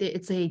think that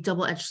it's a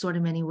double-edged sword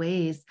in many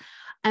ways,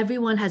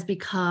 everyone has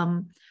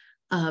become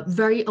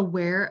very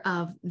aware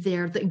of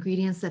the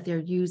ingredients that they're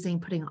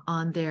using, putting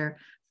on their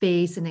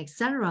face and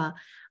etc.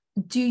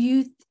 Do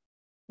you,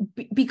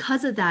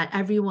 because of that,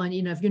 everyone,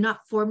 if you're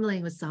not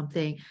formulating with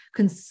something,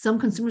 some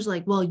consumers are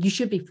like, well, you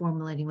should be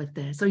formulating with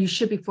this, or you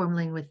should be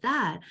formulating with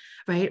that,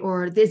 right?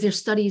 Or is there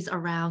studies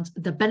around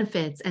the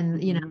benefits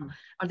and,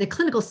 are there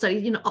clinical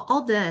studies,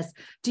 all this.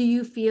 Do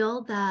you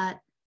feel that,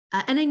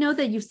 and I know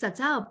that you've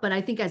set out, but I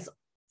think as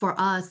for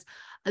us,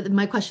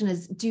 my question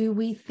is, do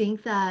we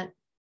think that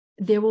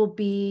there will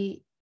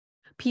be,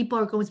 people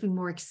are going to be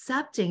more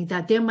accepting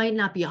that there might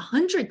not be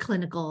 100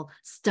 clinical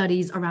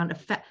studies around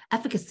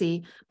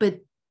efficacy, but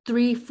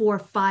 3, 4,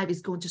 5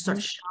 is going to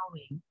start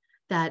showing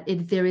that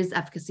there is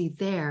efficacy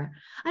there?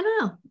 I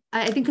don't know.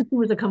 I think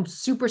consumers become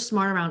super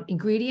smart around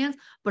ingredients,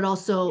 but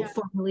also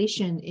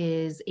formulation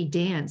is a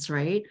dance,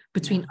 right?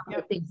 Between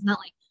other things, not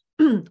like,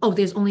 oh,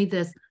 there's only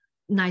this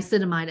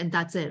niacinamide and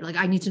that's it. Like,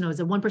 I need to know,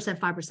 is it 1%,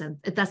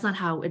 5%? That's not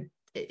how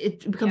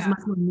it becomes much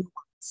more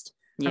nuanced.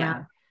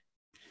 Yeah.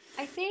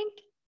 I think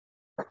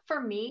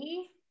for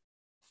me,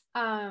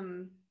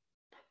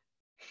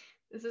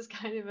 this is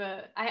kind of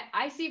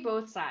I see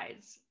both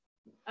sides.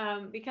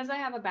 Because I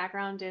have a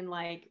background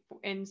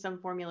in some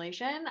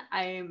formulation,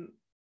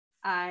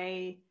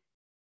 I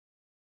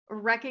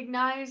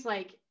recognize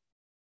like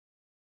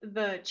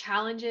the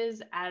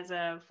challenges as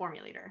a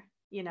formulator,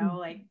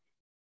 like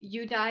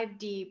you dive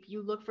deep,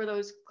 you look for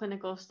those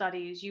clinical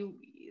studies,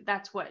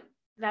 that's what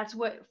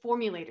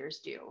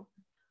formulators do.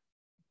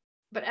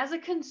 But as a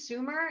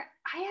consumer,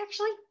 I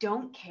actually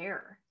don't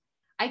care.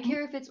 I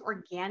care if it's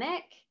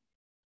organic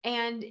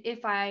and if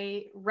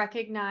I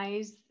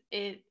recognize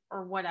it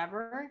or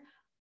whatever,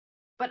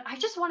 but I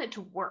just want it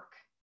to work.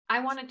 I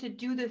want it to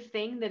do the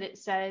thing that it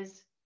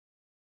says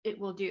it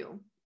will do,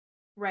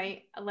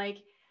 right?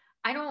 Like,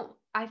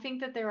 I think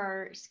that there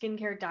are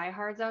skincare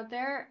diehards out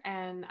there,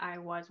 and I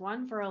was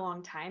one for a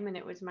long time, and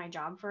it was my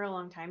job for a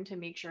long time to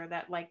make sure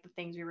that like the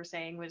things we were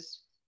saying was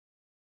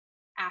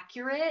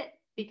accurate,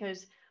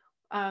 because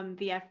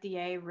the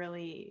FDA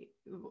really,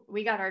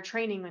 we got our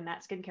training in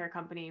that skincare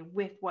company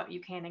with what you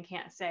can and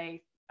can't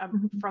say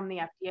from the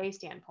FDA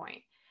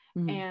standpoint.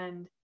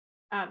 And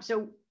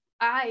so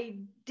I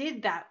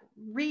did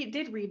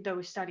read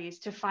those studies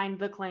to find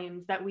the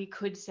claims that we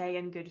could say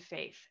in good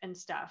faith and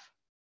stuff.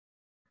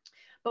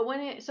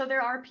 But so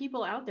there are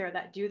people out there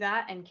that do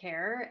that and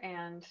care,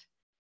 and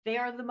they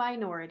are the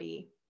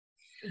minority.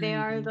 They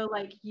are the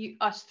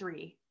us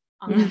three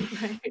on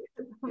that, right?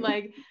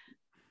 Like,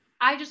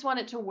 I just want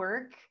it to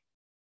work.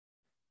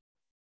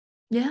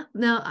 Yeah,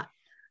 no,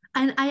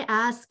 and I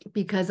ask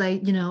because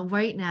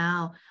right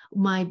now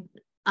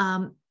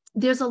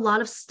there's a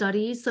lot of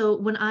studies. So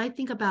when I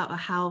think about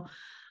how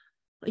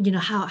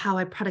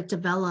I product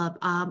develop,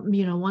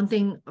 one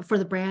thing for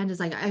the brand is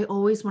like, I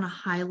always want to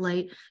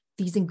highlight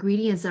these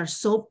ingredients that are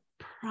so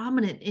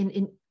prominent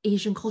in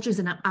Asian cultures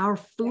and our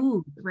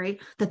food, right?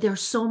 That there are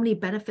so many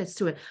benefits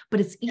to it, but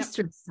it's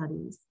Eastern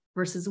studies.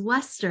 versus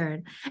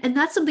Western. And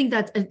that's something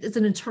that it's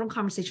an internal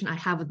conversation I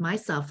have with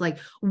myself. Like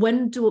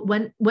when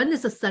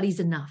is the studies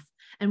enough?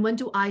 And when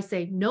do I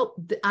say, nope,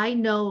 I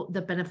know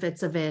the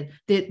benefits of it,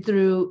 that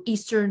through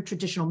Eastern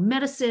traditional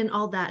medicine,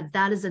 all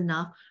that is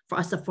enough for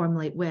us to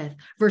formulate with,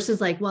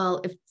 versus like, well,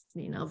 if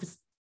it's,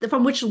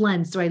 from which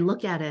lens do I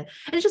look at it?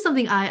 And it's just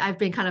something I've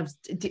been kind of,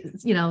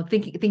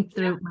 think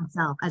through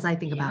myself as I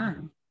think about it.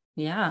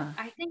 Yeah.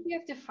 I think you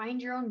have to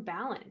find your own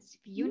balance.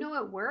 If you know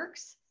it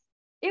works,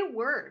 it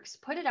works.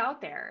 Put it out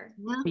there.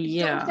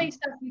 Yeah. Don't say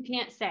stuff you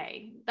can't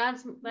say.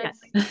 That's That's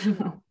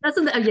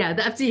the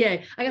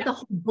FDA. I got the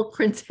whole book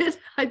printed.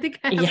 I think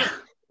I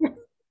have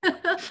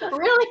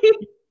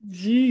Really?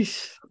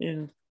 Jeez.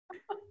 Yeah.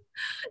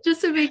 Just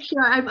to make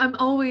sure I'm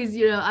always,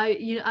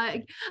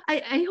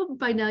 I hope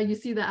by now you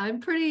see that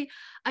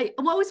I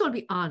always want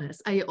to be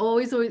honest. I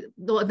always,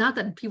 well, not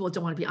that people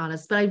don't want to be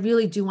honest, but I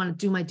really do want to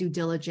do my due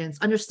diligence,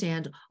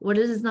 understand what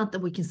it is, not that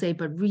we can say,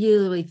 but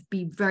really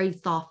be very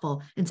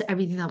thoughtful into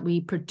everything that we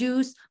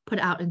produce, put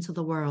out into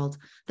the world.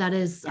 That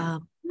is,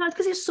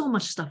 because there's so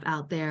much stuff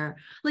out there.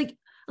 Like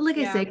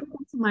I say, go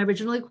back to my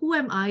original, like, who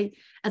am I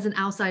as an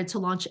outsider to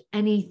launch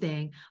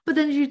anything? But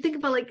then you think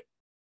about like,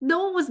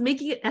 no one was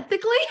making it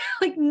ethically.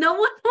 Like no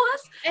one was.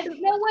 And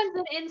no one's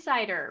an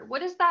insider.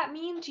 What does that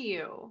mean to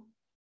you?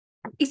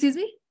 Excuse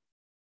me?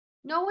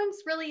 No one's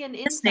really an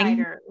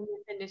insider in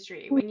this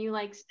industry when you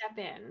like step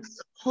in.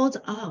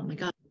 Oh my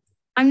God.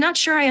 I'm not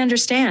sure I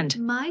understand.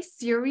 My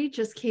Siri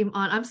just came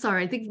on. I'm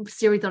sorry. I think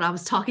Siri thought I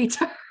was talking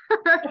to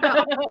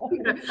her.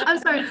 I'm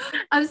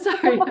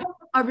sorry.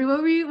 Aubrey,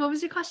 what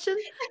was your question?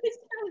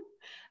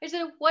 I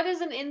said, what is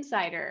an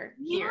insider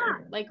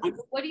here? Like,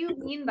 what do you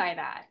mean by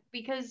that?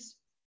 Because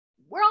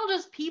we're all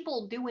just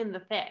people doing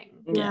the thing.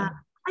 Yeah.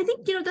 I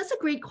think, that's a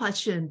great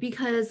question,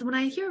 because when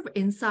I hear of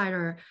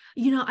insider,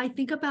 I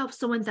think about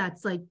someone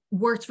that's like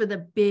works for the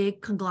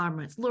big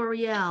conglomerates,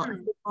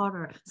 L'Oreal,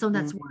 someone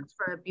that's worked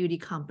for a beauty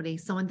company,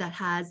 someone that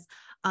has,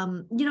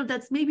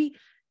 that's maybe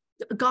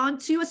gone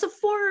to a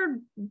Sephora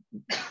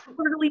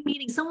quarterly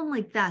meeting, someone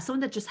like that,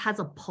 someone that just has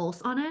a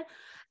pulse on it,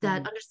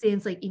 that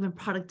understands like even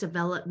product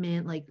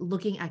development, like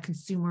looking at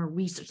consumer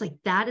research, like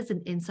that is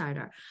an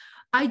insider.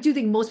 I do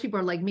think most people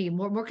are like me,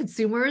 more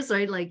consumers,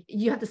 right? Like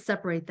you have to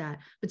separate that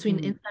between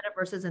insider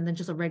versus, and then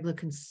just a regular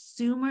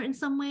consumer in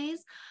some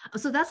ways.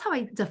 So that's how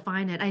I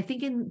define it. I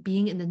think in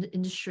being in the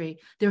industry,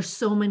 there's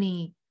so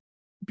many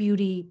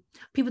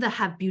people that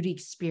have beauty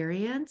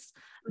experience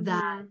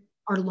that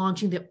are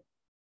launching their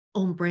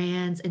own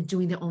brands and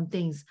doing their own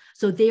things.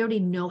 So they already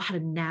know how to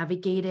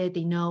navigate it.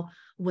 They know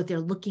what they're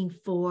looking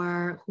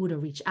for, who to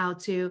reach out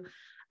to.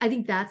 I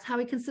think that's how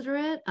I consider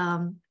it.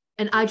 And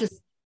I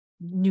just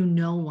knew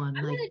no one.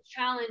 I'm going to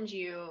challenge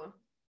you.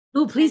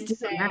 Oh, please do.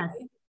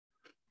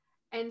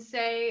 And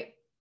say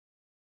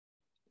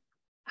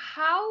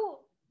how,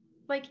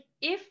 like,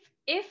 if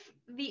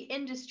the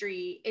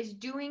industry is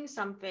doing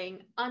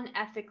something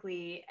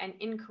unethically and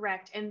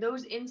incorrect, and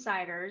those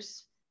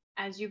insiders,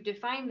 as you've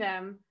defined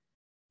them,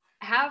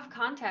 have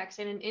contacts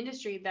in an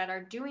industry that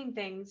are doing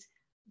things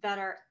that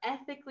are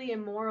ethically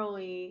and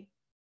morally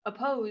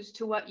opposed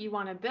to what you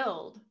want to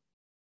build,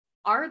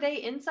 are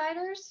they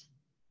insiders?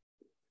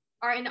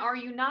 Are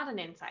you not an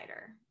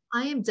insider?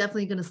 I am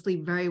definitely going to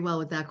sleep very well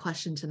with that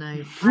question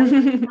tonight.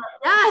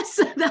 Yes,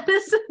 that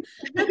is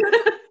a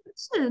good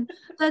question.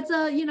 That's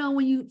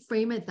when you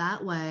frame it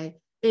that way,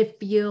 it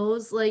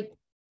feels like,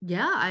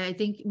 I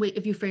think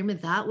if you frame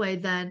it that way,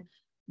 then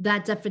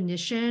that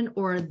definition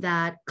or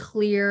that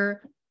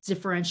clear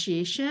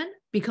differentiation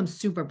becomes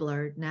super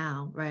blurred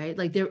now, right?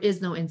 Like there is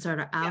no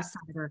insider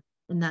outsider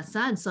in that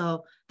sense.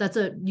 So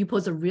you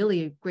pose a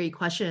really great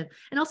question,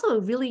 and also a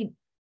really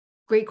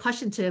great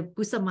question to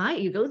boost up my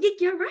ego.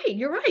 You're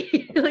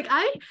right. Like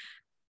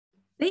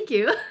thank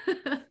you.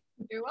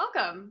 You're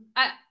welcome.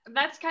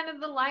 That's kind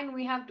of the line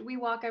we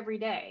walk every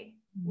day.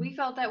 We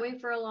felt that way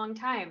for a long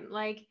time.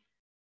 Like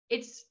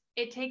it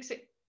takes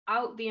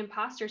out the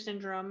imposter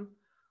syndrome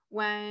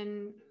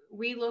when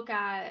we look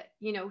at,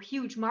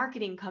 huge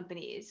marketing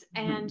companies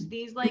and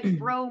these like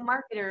bro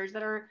marketers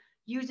that are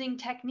using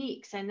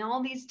techniques and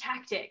all these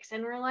tactics.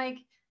 And we're like,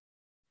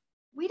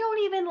 we don't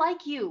even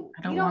like you.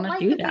 We don't like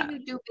the way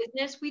you do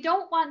business. We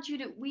don't want you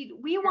to,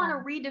 we want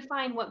to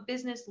redefine what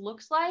business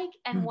looks like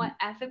and what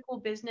ethical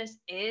business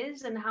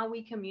is and how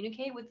we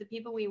communicate with the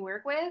people we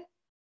work with.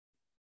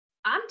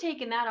 I'm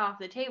taking that off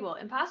the table.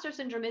 Imposter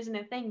syndrome isn't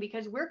a thing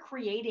because we're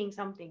creating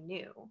something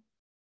new.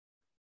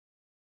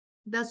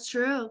 That's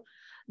true.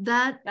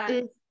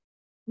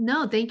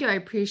 No, thank you. I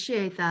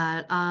appreciate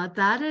that.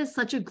 That is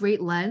such a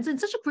great lens and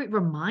such a great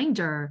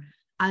reminder,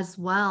 as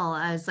well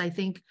as I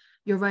think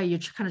you're right. You're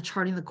kind of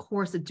charting the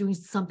course of doing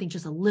something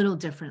just a little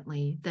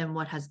differently than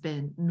what has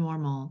been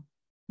normal.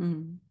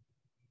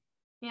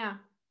 Yeah.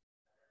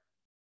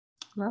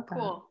 Love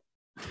cool.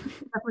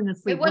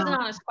 That. It was an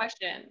honest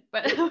question,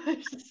 but it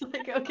was just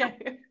like,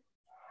 okay.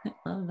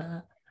 I love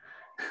that.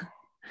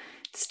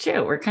 It's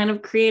true. We're kind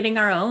of creating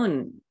our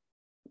own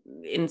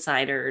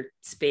insider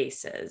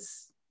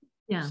spaces.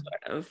 Yeah.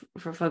 sort of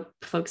for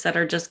folks that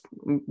are just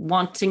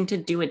wanting to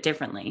do it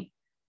differently.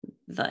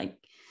 Like,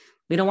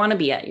 we don't want to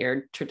be at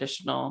your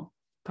traditional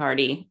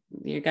party.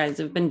 You guys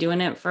have been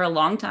doing it for a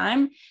long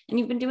time and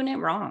you've been doing it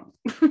wrong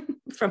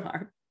from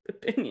our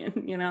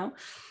opinion, you know?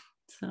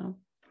 So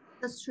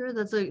That's true.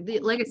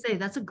 Like I say,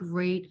 that's a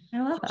great, I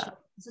love that.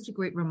 such a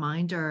great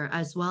reminder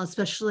as well,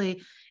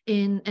 especially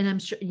and I'm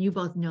sure you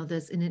both know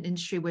this, in an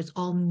industry where it's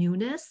all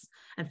newness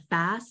and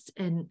fast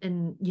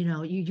and you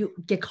know, you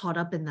get caught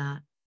up in that.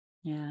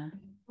 Yeah.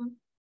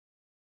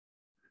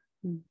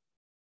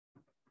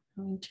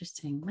 Oh,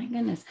 interesting. My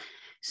goodness.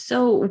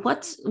 So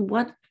what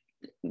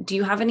do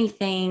you have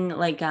anything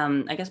like,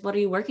 I guess, what are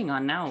you working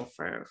on now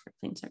for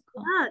Clean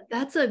Circle?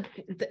 Yeah,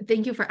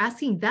 thank you for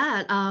asking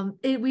that.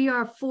 We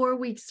are 4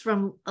 weeks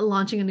from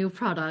launching a new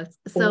product.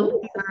 So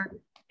we are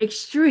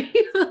extremely,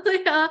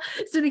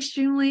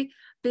 extremely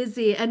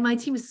busy, and my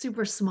team is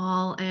super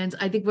small, and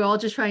I think we're all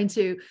just trying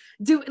to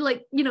do,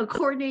 like, you know,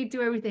 coordinate,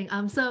 do everything.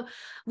 So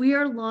we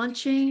are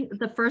launching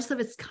the first of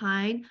its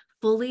kind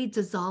fully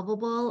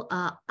dissolvable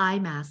eye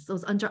masks,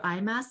 those under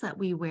eye masks that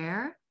we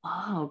wear.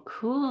 Oh,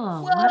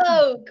 cool.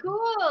 Whoa,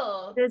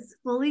 cool. It's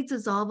fully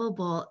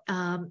dissolvable.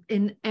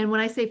 And when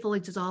I say fully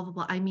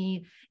dissolvable, I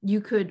mean you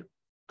could,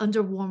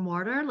 under warm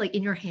water, like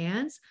in your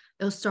hands,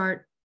 it'll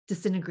start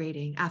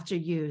disintegrating after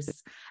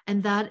use.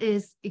 And that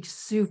is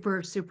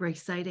super, super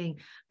exciting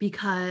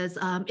because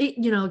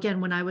you know, again,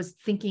 when I was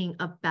thinking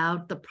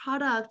about the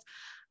product,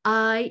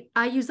 I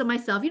use them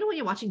myself. You know, when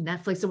you're watching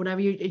Netflix or whatever,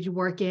 you're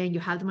working,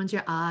 you have them under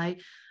your eye,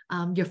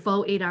 your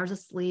faux 8 hours of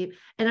sleep.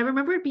 And I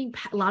remember it being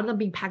a lot of them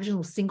being packaged in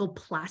those single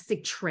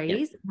plastic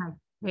trays. And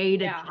I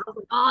hated it. I was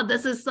like, oh,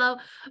 this is so,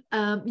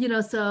 you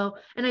know, so,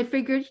 and I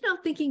figured, you know,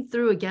 thinking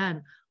through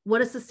again,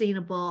 what is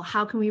sustainable?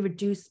 How can we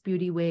reduce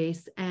beauty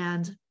waste?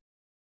 And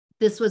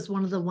this was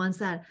one of the ones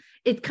that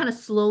it kind of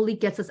slowly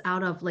gets us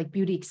out of like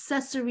beauty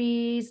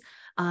accessories,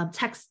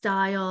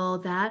 textile,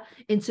 that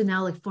into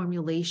now like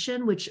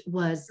formulation, which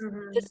was,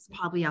 this is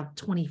probably our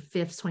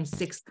 25th,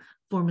 26th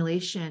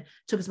formulation.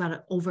 Took us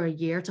about over a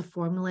year to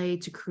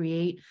formulate, to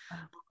create.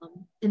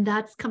 And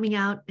that's coming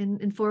out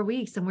in 4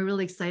 weeks. And we're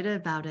really excited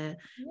about it.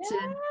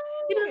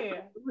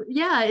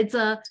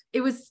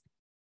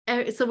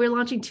 So we're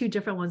launching 2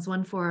 different ones,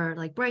 one for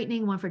like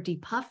brightening, one for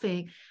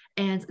depuffing.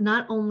 And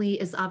not only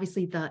is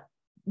obviously the,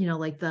 you know,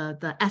 like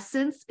the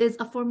essence is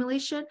a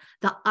formulation,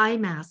 the eye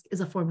mask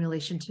is a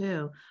formulation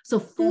too. So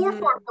 4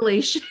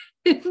 formulations,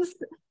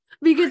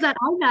 because that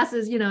eye mask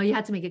is, you know, you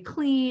had to make it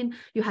clean.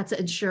 You had to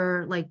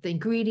ensure like the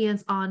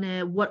ingredients on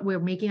it, what we're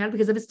making out of,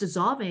 because if it's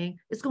dissolving,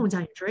 it's going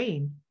down your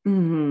drain.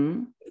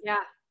 Yeah.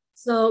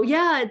 So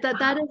yeah,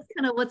 that is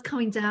kind of what's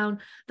coming down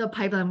the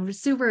pipeline. We're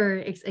super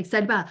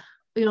excited about.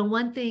 You know,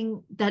 one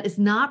thing that is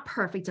not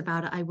perfect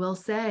about it, I will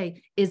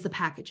say, is the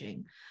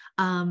packaging.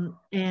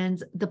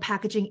 And the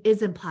packaging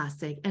is in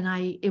plastic, and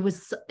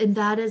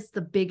that is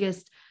the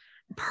biggest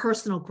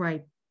personal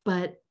gripe.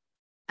 But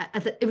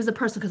it was a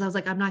personal, because I was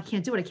like, I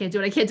can't do it,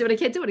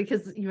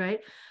 because you're right.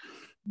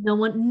 No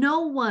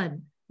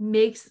one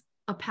makes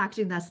a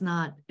packaging that's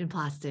not in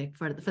plastic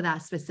for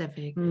that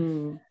specific.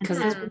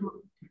 Because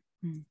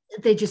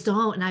they just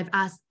don't. And I've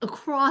asked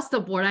across the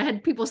board. I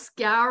had people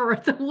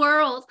scour the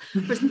world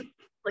for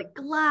like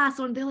glass,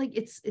 and they're like,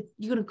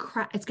 you're gonna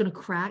crack, it's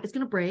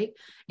gonna break.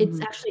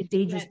 It's actually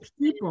dangerous.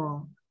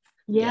 People,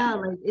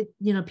 like it,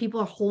 you know,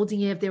 people are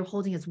holding it, if they're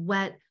holding it's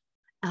wet.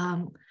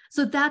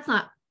 So that's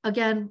not,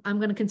 again, I'm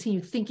going to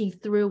continue thinking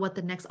through what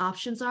the next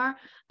options are,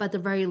 but at the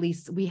very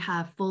least we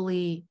have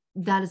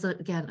that is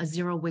again a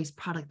zero waste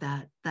product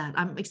that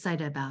I'm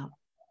excited about.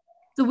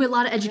 So with a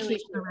lot of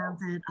education around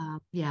it.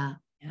 Yeah.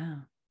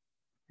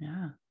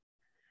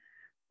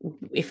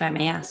 If I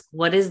may ask,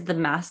 what is the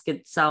mask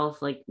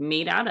itself like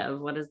made out of?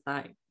 What is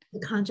that?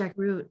 The konjac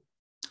root.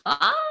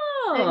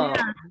 Oh,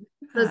 yeah.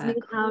 So it's made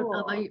out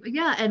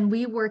of, and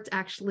we worked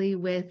actually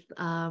with,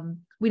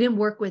 we didn't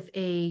work with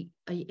a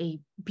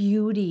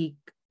beauty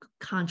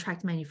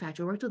contract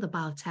manufacturer. We worked with a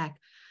biotech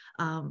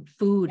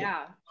food.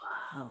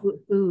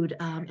 Food.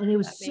 And it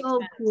was so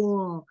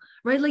cool,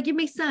 right? Like it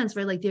makes sense,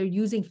 right? Like they're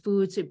using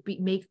food to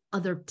make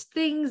other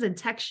things and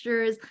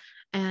textures.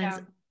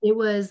 And it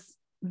was,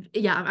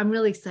 I'm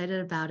really excited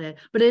about it.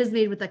 But it is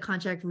made with the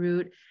konjac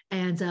root,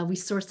 and we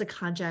source the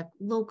konjac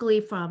locally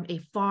from a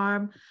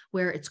farm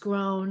where it's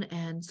grown,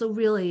 and so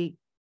really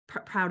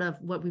proud of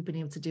what we've been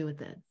able to do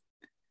with it.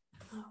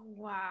 Oh,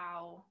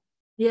 wow.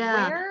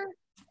 Yeah.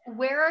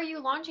 Where are you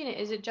launching it?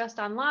 Is it just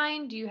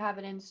online? Do you have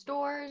it in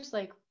stores?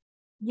 Like,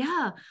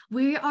 yeah,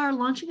 we are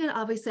launching it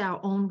obviously our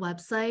own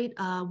website.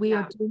 We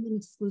are doing an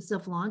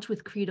exclusive launch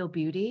with Credo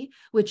Beauty,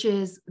 which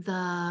is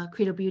the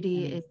Credo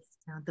Beauty is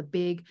the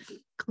big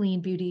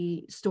clean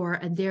beauty store,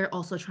 and they're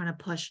also trying to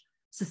push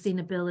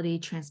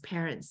sustainability,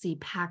 transparency,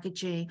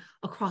 packaging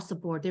across the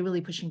board. They're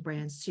really pushing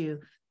brands to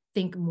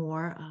think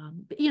more,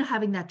 you know,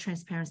 having that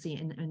transparency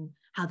in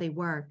how they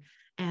work.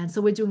 And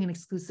so we're doing an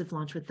exclusive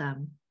launch with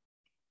them.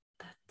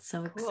 That's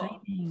so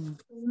exciting.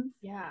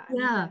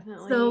 Yeah.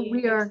 So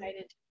we are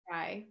excited to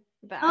try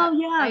that. Oh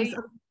yeah.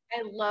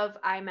 I love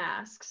eye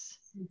masks.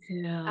 Me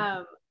too.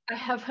 I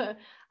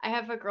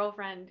have a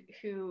girlfriend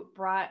who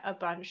brought a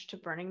bunch to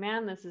Burning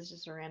Man. This is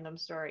just a random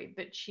story,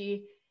 but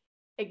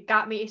it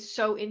got me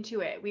so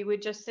into it. We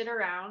would just sit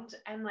around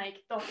and like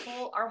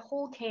our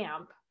whole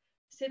camp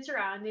sits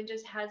around and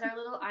just has our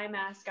little eye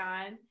mask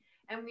on,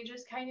 and we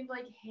just kind of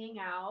like hang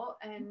out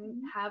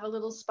and have a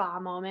little spa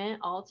moment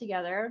all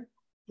together.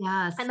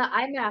 Yes. And the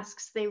eye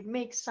masks, they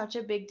make such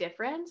a big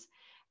difference.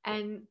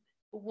 And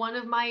one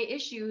of my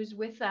issues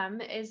with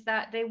them is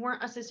that they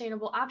weren't a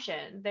sustainable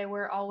option. They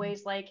were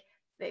always like,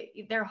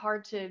 they're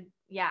hard to,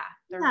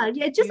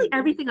 just like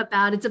everything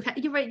about it.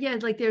 You're right. Yeah.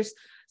 Like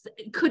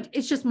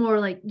it's just more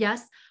like,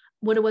 yes,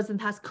 what it was in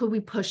the past, could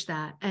we push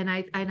that? And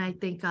I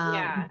think,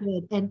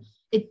 we did. And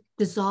it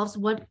dissolves.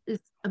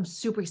 I'm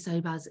super excited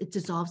about is it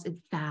dissolves it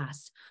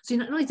fast. So you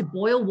don't need to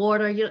boil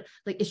water.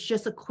 Like it's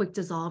just a quick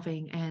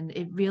dissolving, and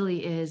it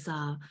really is.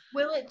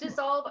 Will it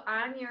dissolve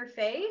on your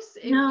face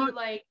if no, you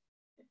like?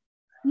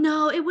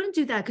 No, it wouldn't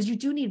do that because you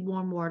do need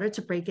warm water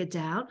to break it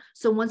down.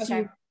 So once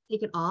you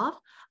take it off,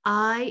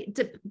 I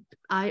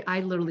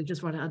literally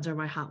just run it under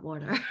my hot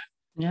water.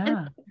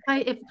 Yeah.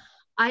 If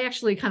I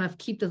actually kind of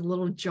keep this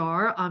little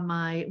jar on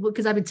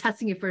because I've been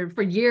testing it for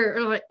a year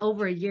or like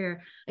over a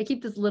year. I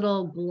keep this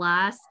little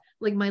glass,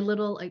 like my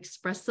little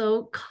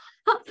espresso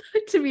cup,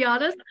 to be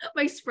honest,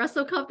 my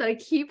espresso cup that I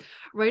keep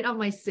right on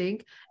my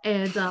sink.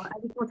 And every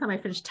single time I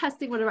finish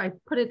testing, whatever, I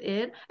put it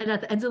in. And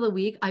at the end of the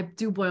week, I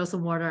do boil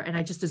some water and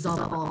I just dissolve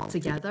it all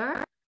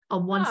together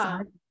on one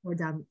side, pour it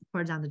down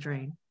the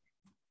drain.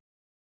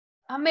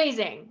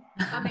 Amazing.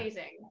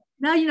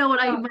 Now you know what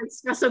my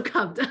espresso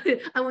cup.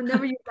 I will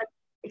never use that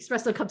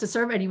espresso cup to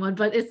serve anyone,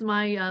 but it's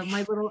my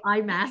my little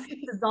eye mask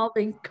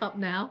dissolving cup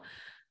now.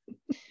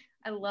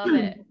 I love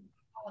it.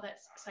 Oh,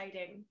 that's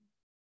exciting.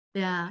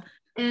 Yeah.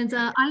 And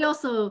I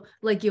also,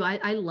 like you,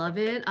 I love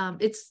it.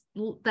 It's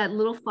that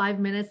little 5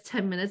 minutes,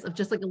 10 minutes of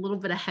just like a little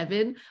bit of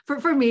heaven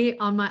for me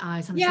on my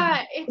eyes.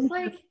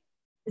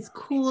 It's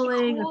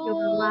cooling. I feel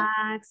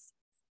relaxed.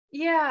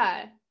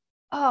 Yeah.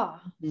 Oh,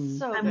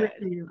 so I'm good.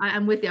 with you.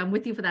 I'm with you. I'm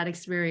with you for that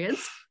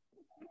experience.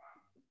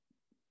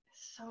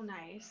 So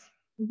nice.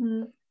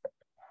 Mm-hmm.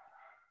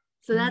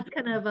 So that's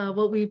kind of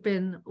what we've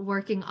been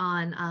working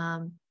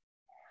on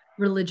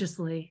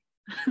religiously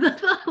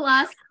the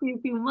last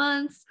few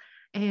months.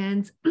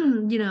 And,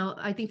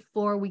 I think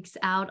 4 weeks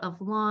out of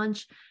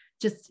launch,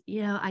 just,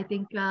 I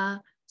think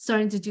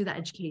starting to do that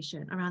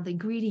education around the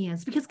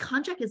ingredients, because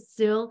konjac is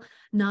still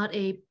not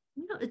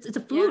it's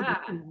a food. Yeah.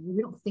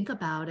 We don't think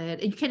about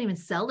it. You can't even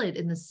sell it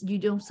you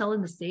don't sell it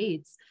in the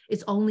States.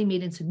 It's only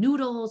made into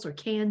noodles or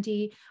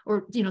candy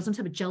or, some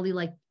type of jelly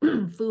like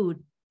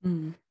food.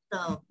 So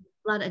a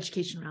lot of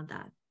education around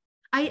that.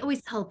 I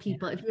always tell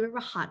people, if you've ever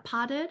hot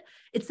potted,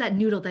 it's that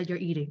noodle that you're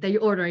eating, that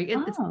you're ordering.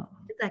 It's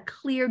that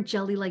clear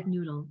jelly-like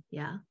noodle.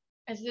 Yeah.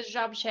 Is this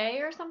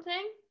japchae or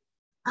something?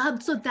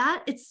 So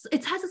that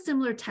it has a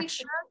similar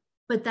texture,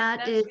 but I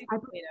believe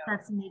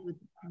that's made with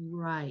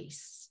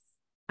rice.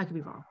 I could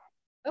be wrong.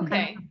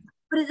 Okay.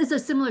 But it's a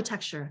similar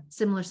texture,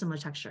 similar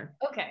texture.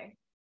 Okay.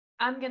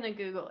 I'm gonna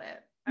Google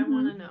it. I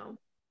want to know.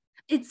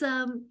 It's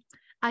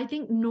I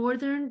think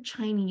Northern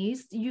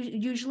Chinese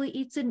usually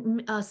eats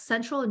in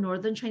Central and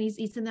Northern Chinese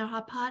eats in their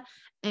hot pot,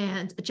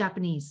 and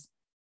Japanese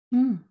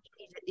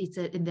eats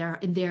it in their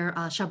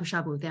shabu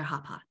shabu, their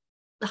hot pot.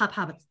 The hot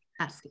pot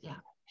ask it, yeah.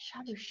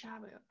 Shabu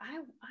shabu. I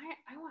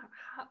want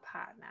hot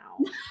pot now.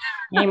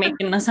 You're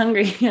making us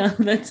hungry. Yeah,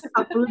 that's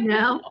our food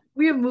now.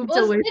 We have moved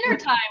away. It's dinner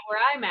time where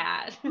I'm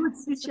at.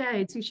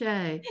 Touche.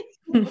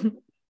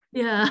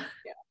 Yeah.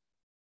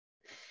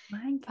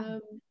 My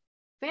God.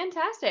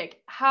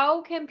 Fantastic.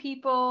 How can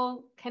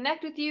people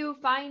connect with you,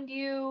 find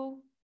you?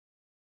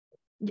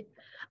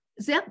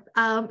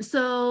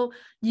 So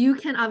you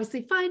can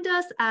obviously find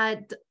us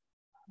at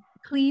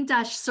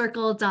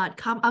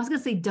clean-circle.com. I was going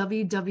to say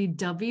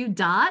www.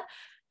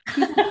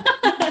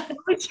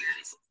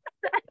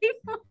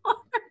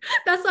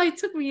 That's why it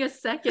took me a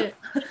second.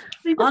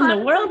 On the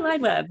World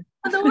Wide Web.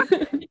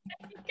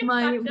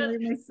 My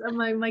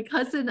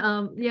cousin,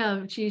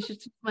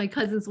 she's my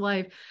cousin's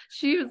wife.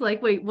 She was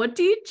like, "Wait, what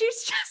did you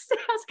just say?"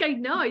 I was like,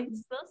 "No, you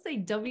still say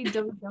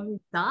www.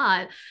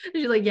 And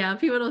she's like, "Yeah,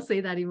 people don't say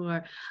that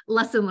anymore."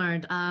 Lesson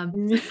learned.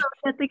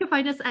 So they can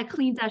find us at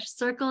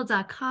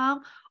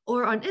clean-circle.com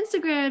or on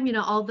Instagram.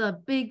 All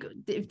the big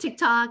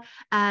TikTok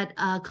at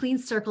Clean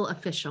Circle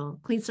Official.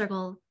 Clean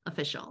Circle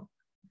Official.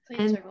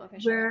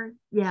 We're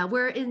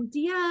in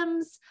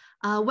DMs.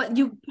 What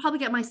you probably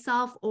get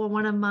myself or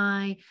one of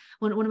my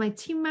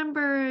team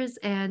members,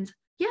 and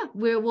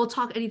we'll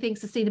talk anything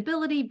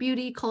sustainability,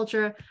 beauty,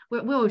 culture.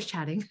 We're always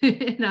chatting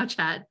in our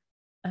chat.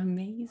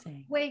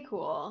 Amazing. Way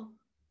cool.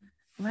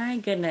 My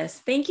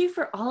goodness. Thank you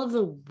for all of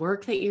the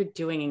work that you're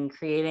doing in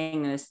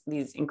creating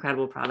these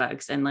incredible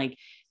products and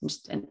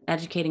just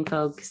educating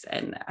folks.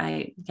 And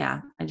I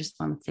just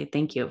want to say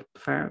thank you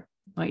for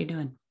what you're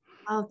doing.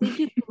 Oh, thank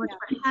you so much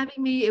for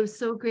having me. It was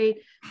so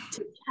great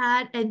to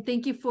chat, and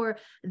thank you for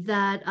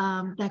that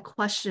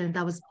question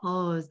that was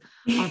posed,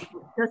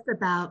 just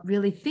about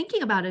really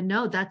thinking about it.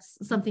 No, that's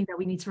something that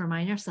we need to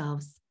remind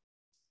ourselves.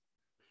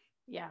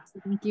 Yeah. So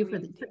thank you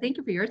please do. thank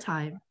you for your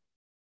time.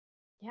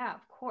 Yeah,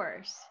 of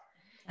course.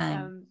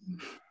 Time.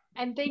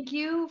 And thank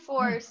you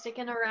for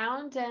sticking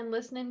around and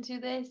listening to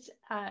this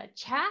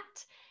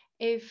chat.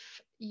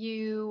 If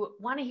you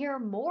want to hear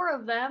more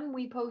of them,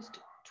 we post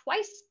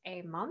twice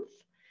a month.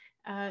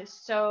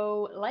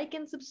 So like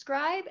and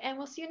subscribe, and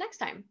we'll see you next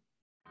time.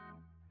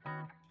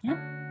 Yep.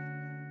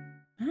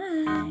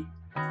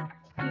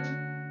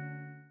 Bye.